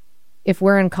 if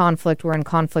we're in conflict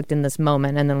in this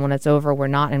moment. And then when it's over, we're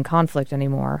not in conflict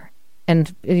anymore.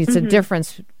 And it's a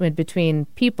difference between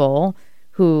people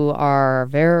who are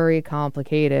very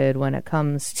complicated when it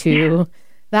comes to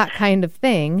that kind of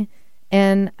thing.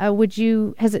 And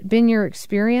has it been your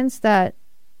experience that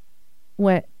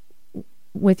with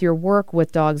your work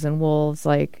with dogs and wolves,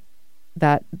 like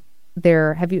that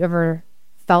have you ever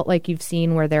felt like you've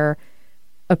seen where there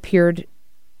appeared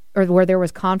or where there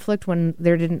was conflict when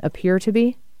there didn't appear to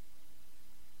be?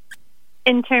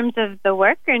 In terms of the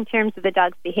work or in terms of the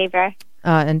dog's behavior?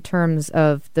 In terms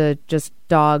of the just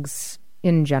dogs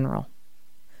in general.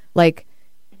 Like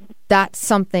that's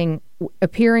something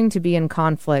appearing to be in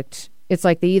conflict. It's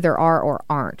like they either are or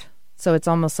aren't. So it's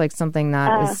almost like something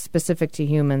that is specific to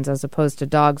humans as opposed to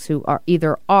dogs who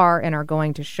either are and are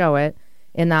going to show it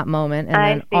in that moment and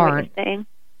then aren't. What you're saying.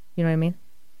 You know what I mean?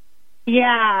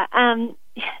 Yeah.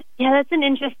 Yeah, that's an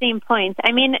interesting point.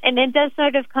 I mean, and it does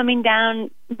sort of coming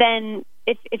down then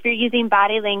if you're using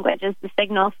body language as the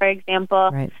signal, for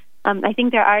example. Right. I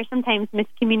think there are sometimes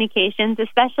miscommunications,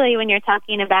 especially when you're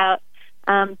talking about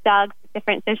dogs with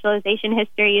different socialization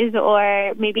histories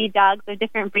or maybe dogs of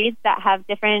different breeds that have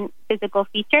different physical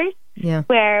features,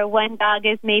 where one dog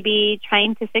is maybe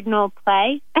trying to signal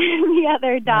play and the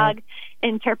other dog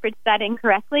interprets that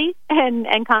incorrectly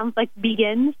and conflict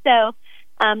begins. So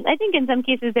I think in some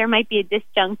cases there might be a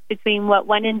disjunct between what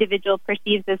one individual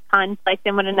perceives as conflict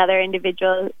and what another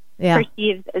individual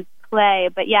perceives as play.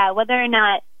 But whether or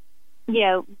not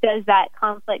does that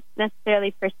conflict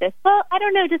necessarily persist? Well, I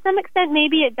don't know. To some extent,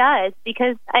 maybe it does,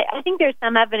 because I think there's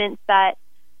some evidence that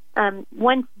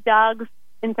once dogs,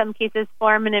 in some cases,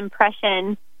 form an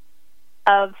impression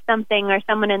of something or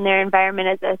someone in their environment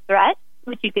as a threat,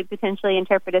 which you could potentially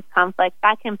interpret as conflict,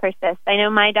 that can persist. I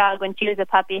know my dog, when she was a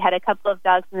puppy, had a couple of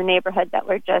dogs in the neighborhood that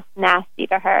were just nasty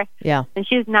to her. Yeah. And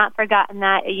she has not forgotten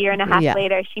that a year and a half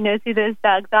later. She knows who those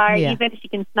dogs are, even if she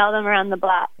can smell them around the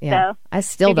block. Yeah. So I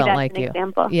still don't like you.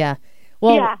 Example. Yeah.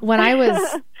 Well, when I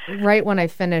was, when I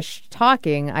finished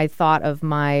talking, I thought of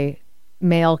my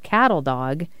male cattle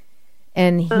dog.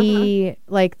 And he,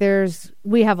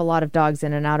 we have a lot of dogs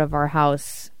in and out of our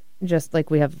house. Just like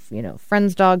we have,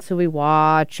 friends' dogs who we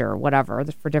watch or whatever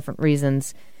for different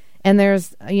reasons. And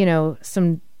there's, a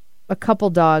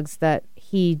couple dogs that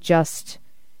he just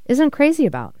isn't crazy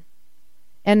about.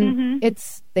 And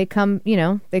they come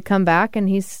back and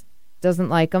he doesn't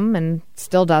like them and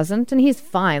still doesn't. And he's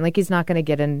fine. Like he's not going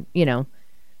to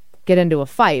get into a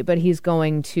fight, but he's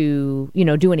going to,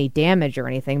 do any damage or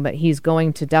anything. But he's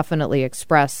going to definitely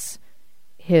express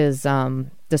his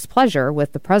displeasure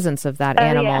with the presence of that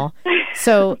animal.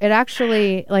 So it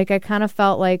actually, I kind of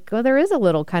felt like, there is a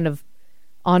little kind of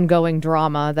ongoing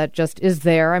drama that just is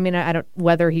there. I mean, I don't,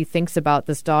 whether he thinks about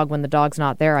this dog when the dog's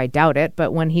not there, I doubt it.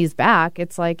 But when he's back,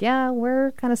 it's like,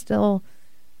 we're kind of still,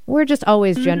 we're just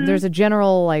always, there's a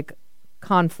general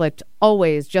conflict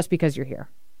always just because you're here.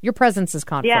 Your presence is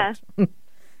conflict.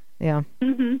 Yeah.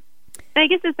 I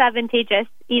guess it's advantageous,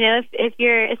 if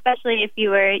you're, especially if you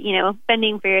were,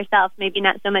 fending for yourself, maybe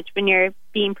not so much when you're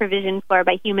being provisioned for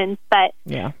by humans, but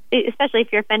especially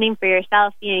if you're fending for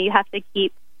yourself, you have to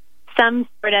keep some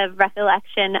sort of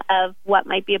recollection of what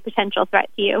might be a potential threat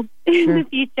to you in the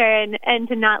future and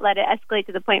to not let it escalate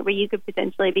to the point where you could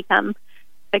potentially become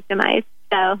victimized.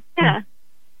 So, I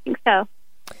think so.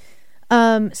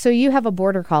 So you have a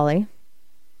border collie.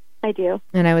 I do.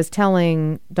 And I was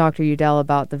telling Dr. Udell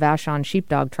about the Vashon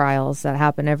sheepdog trials that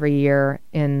happen every year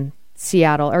in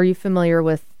Seattle. Are you familiar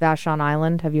with Vashon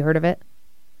Island? Have you heard of it?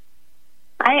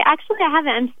 I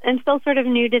haven't. I'm still sort of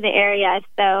new to the area,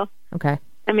 so okay.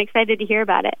 I'm excited to hear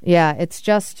about it. Yeah, it's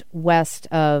just west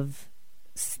of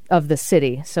of the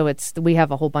city. So we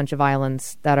have a whole bunch of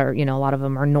islands that are, a lot of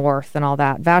them are north and all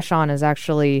that. Vashon is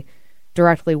actually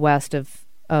directly west of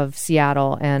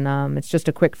Seattle, and it's just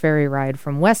a quick ferry ride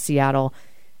from West Seattle,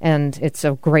 and it's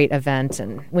a great event.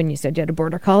 And when you said you had a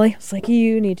border collie, I was like,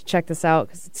 you need to check this out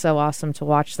because it's so awesome to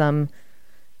watch them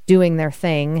doing their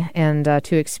thing and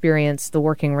to experience the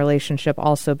working relationship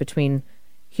also between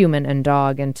human and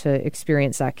dog, and to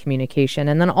experience that communication,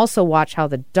 and then also watch how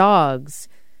the dogs.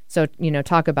 So,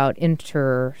 talk about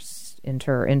intra,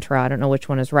 I don't know which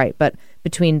one is right, but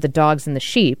between the dogs and the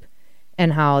sheep,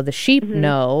 and how the sheep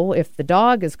know if the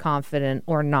dog is confident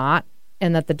or not,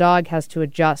 and that the dog has to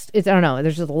adjust. I don't know.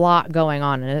 There's just a lot going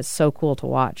on, and it's so cool to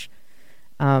watch.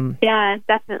 Yeah,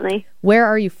 definitely. Where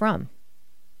are you from?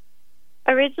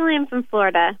 Originally, I'm from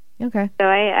Florida. Okay. So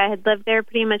I had lived there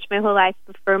pretty much my whole life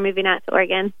before moving out to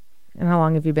Oregon. And how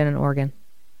long have you been in Oregon?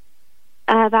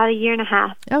 About a year and a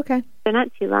half. Okay. So not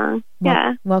too long.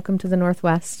 Yeah. Welcome to the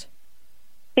Northwest.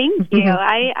 Thank you.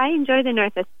 I enjoy the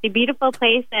Northwest. It's a beautiful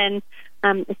place, and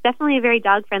it's definitely a very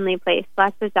dog-friendly place.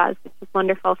 Lots of dogs, which is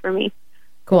wonderful for me.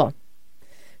 Cool.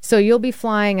 So you'll be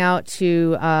flying out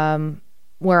to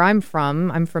where I'm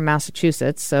from. I'm from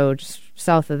Massachusetts, so just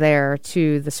south of there,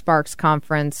 to the Sparks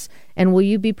Conference. And will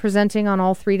you be presenting on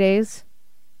all 3 days?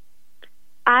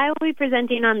 I will be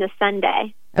presenting on the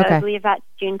Sunday. So Okay. I believe that's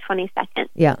June 22nd.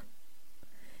 Yeah.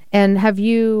 And have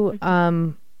you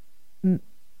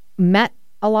met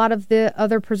a lot of the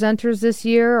other presenters this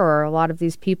year, or a lot of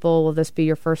these people? Will this be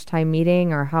your first time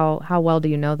meeting, or how well do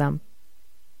you know them?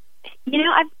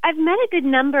 I've met a good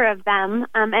number of them,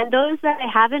 and those that I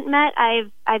haven't met,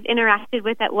 I've interacted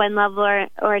with at one level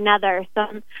or another. So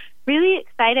I'm really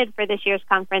excited for this year's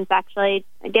conference. Actually,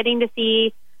 getting to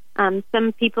see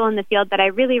some people in the field that I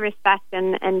really respect,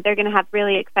 and they're going to have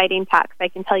really exciting talks. I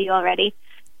can tell you already.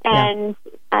 And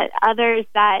others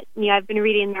that I've been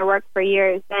reading their work for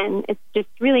years, and it's just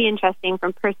really interesting,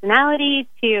 from personality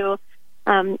to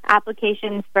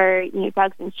applications for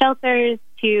dogs in shelters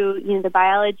to the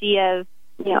biology of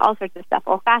all sorts of stuff,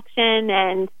 olfaction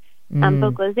and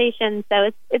vocalization.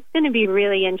 So it's going to be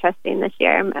really interesting this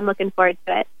year. I'm looking forward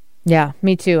to it. Yeah,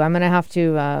 me too. I'm going to have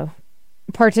to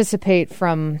participate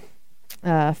from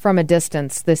a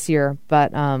distance this year,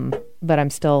 but I'm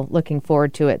still looking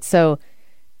forward to it. So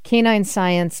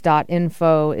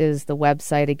caninescience.info is the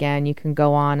website. Again, you can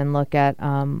go on and look at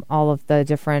all of the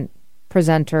different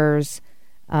presenters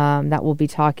that will be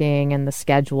talking, and the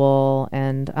schedule.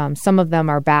 And some of them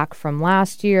are back from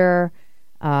last year.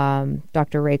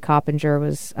 Dr. Ray Coppinger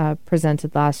was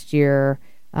presented last year.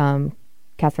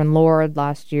 Catherine Lord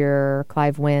last year.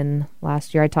 Clive Wynn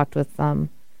last year. I talked with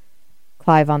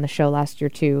Clive on the show last year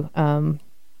too. And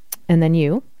then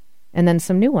you. And then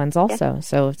some new ones also. Yes.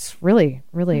 So it's really,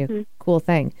 really a cool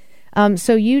thing.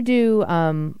 So you do,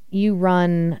 you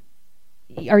run,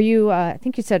 are you, I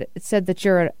think it said that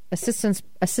you're an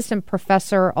assistant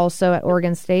professor also at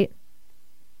Oregon State?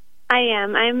 I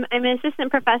am. I'm an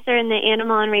assistant professor in the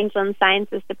Animal and Rangeland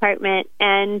Sciences Department.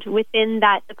 And within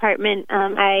that department,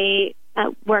 I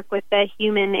work with the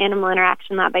Human-Animal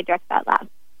Interaction Lab. I direct that lab.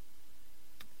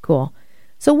 Cool.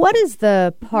 So what is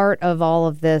the part of all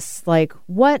of this, like,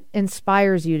 what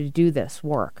inspires you to do this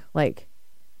work? Like,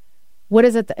 what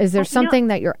is it? Is there something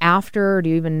that you're after? Or do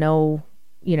you even know,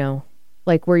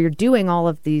 like, where you're doing all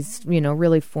of these,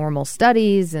 really formal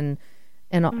studies and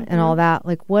all that?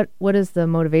 Like, what is the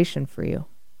motivation for you?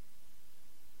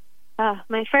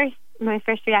 My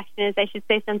first reaction is I should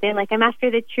say something like, I'm after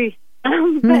the truth.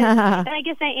 And I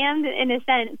guess I am in a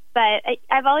sense, but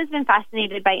I've always been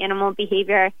fascinated by animal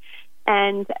behavior.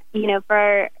 And,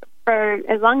 for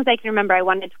as long as I can remember, I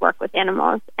wanted to work with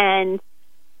animals. And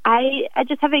I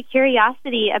just have a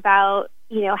curiosity about,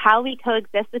 how we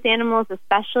coexist with animals,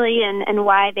 especially, and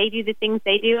why they do the things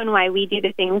they do and why we do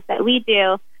the things that we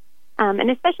do. And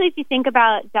especially if you think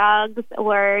about dogs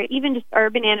or even just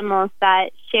urban animals that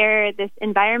share this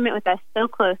environment with us so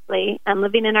closely,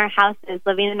 living in our houses,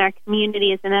 living in our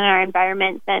communities and in our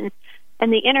environments, and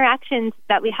the interactions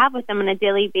that we have with them on a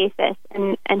daily basis,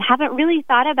 and haven't really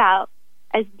thought about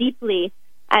as deeply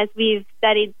as we've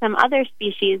studied some other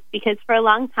species, because for a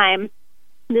long time,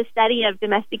 the study of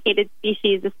domesticated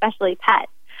species, especially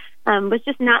pets, was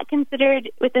just not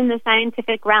considered within the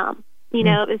scientific realm. It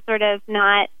was sort of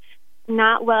not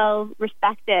well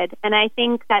respected. And I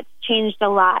think that's changed a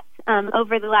lot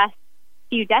over the last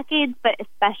few decades, but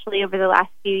especially over the last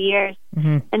few years.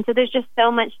 And so there's just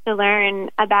so much to learn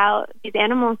about these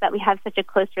animals that we have such a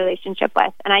close relationship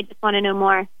with. And I just want to know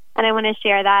more. And I want to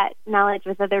share that knowledge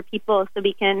with other people so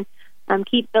we can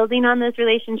keep building on those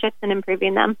relationships and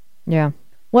improving them. Yeah.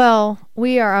 Well,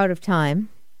 we are out of time.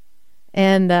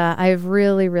 And I've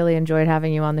really, really enjoyed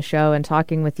having you on the show and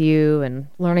talking with you and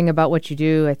learning about what you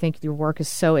do. I think your work is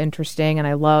so interesting, and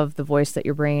I love the voice that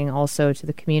you're bringing also to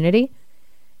the community.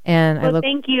 And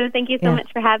thank you. Thank you so much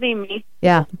for having me.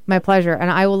 Yeah, my pleasure. And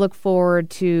I will look forward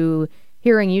to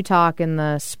hearing you talk in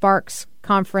the Sparks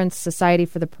Conference, Society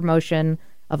for the Promotion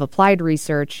of Applied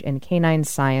Research in Canine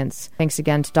Science. Thanks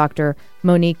again to Dr.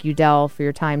 Monique Udell for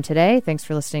your time today. Thanks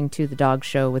for listening to The Dog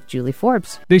Show with Julie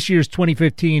Forbes. This year's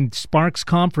 2015 Sparks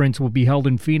Conference will be held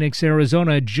in Phoenix,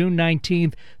 Arizona, June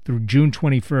 19th through June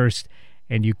 21st.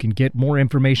 And you can get more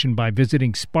information by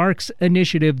visiting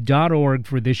sparksinitiative.org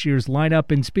for this year's lineup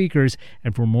and speakers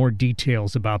and for more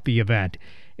details about the event.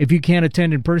 If you can't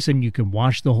attend in person, you can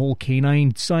watch the whole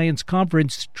Canine Science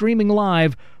Conference streaming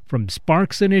live from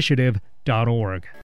sparksinitiative.org.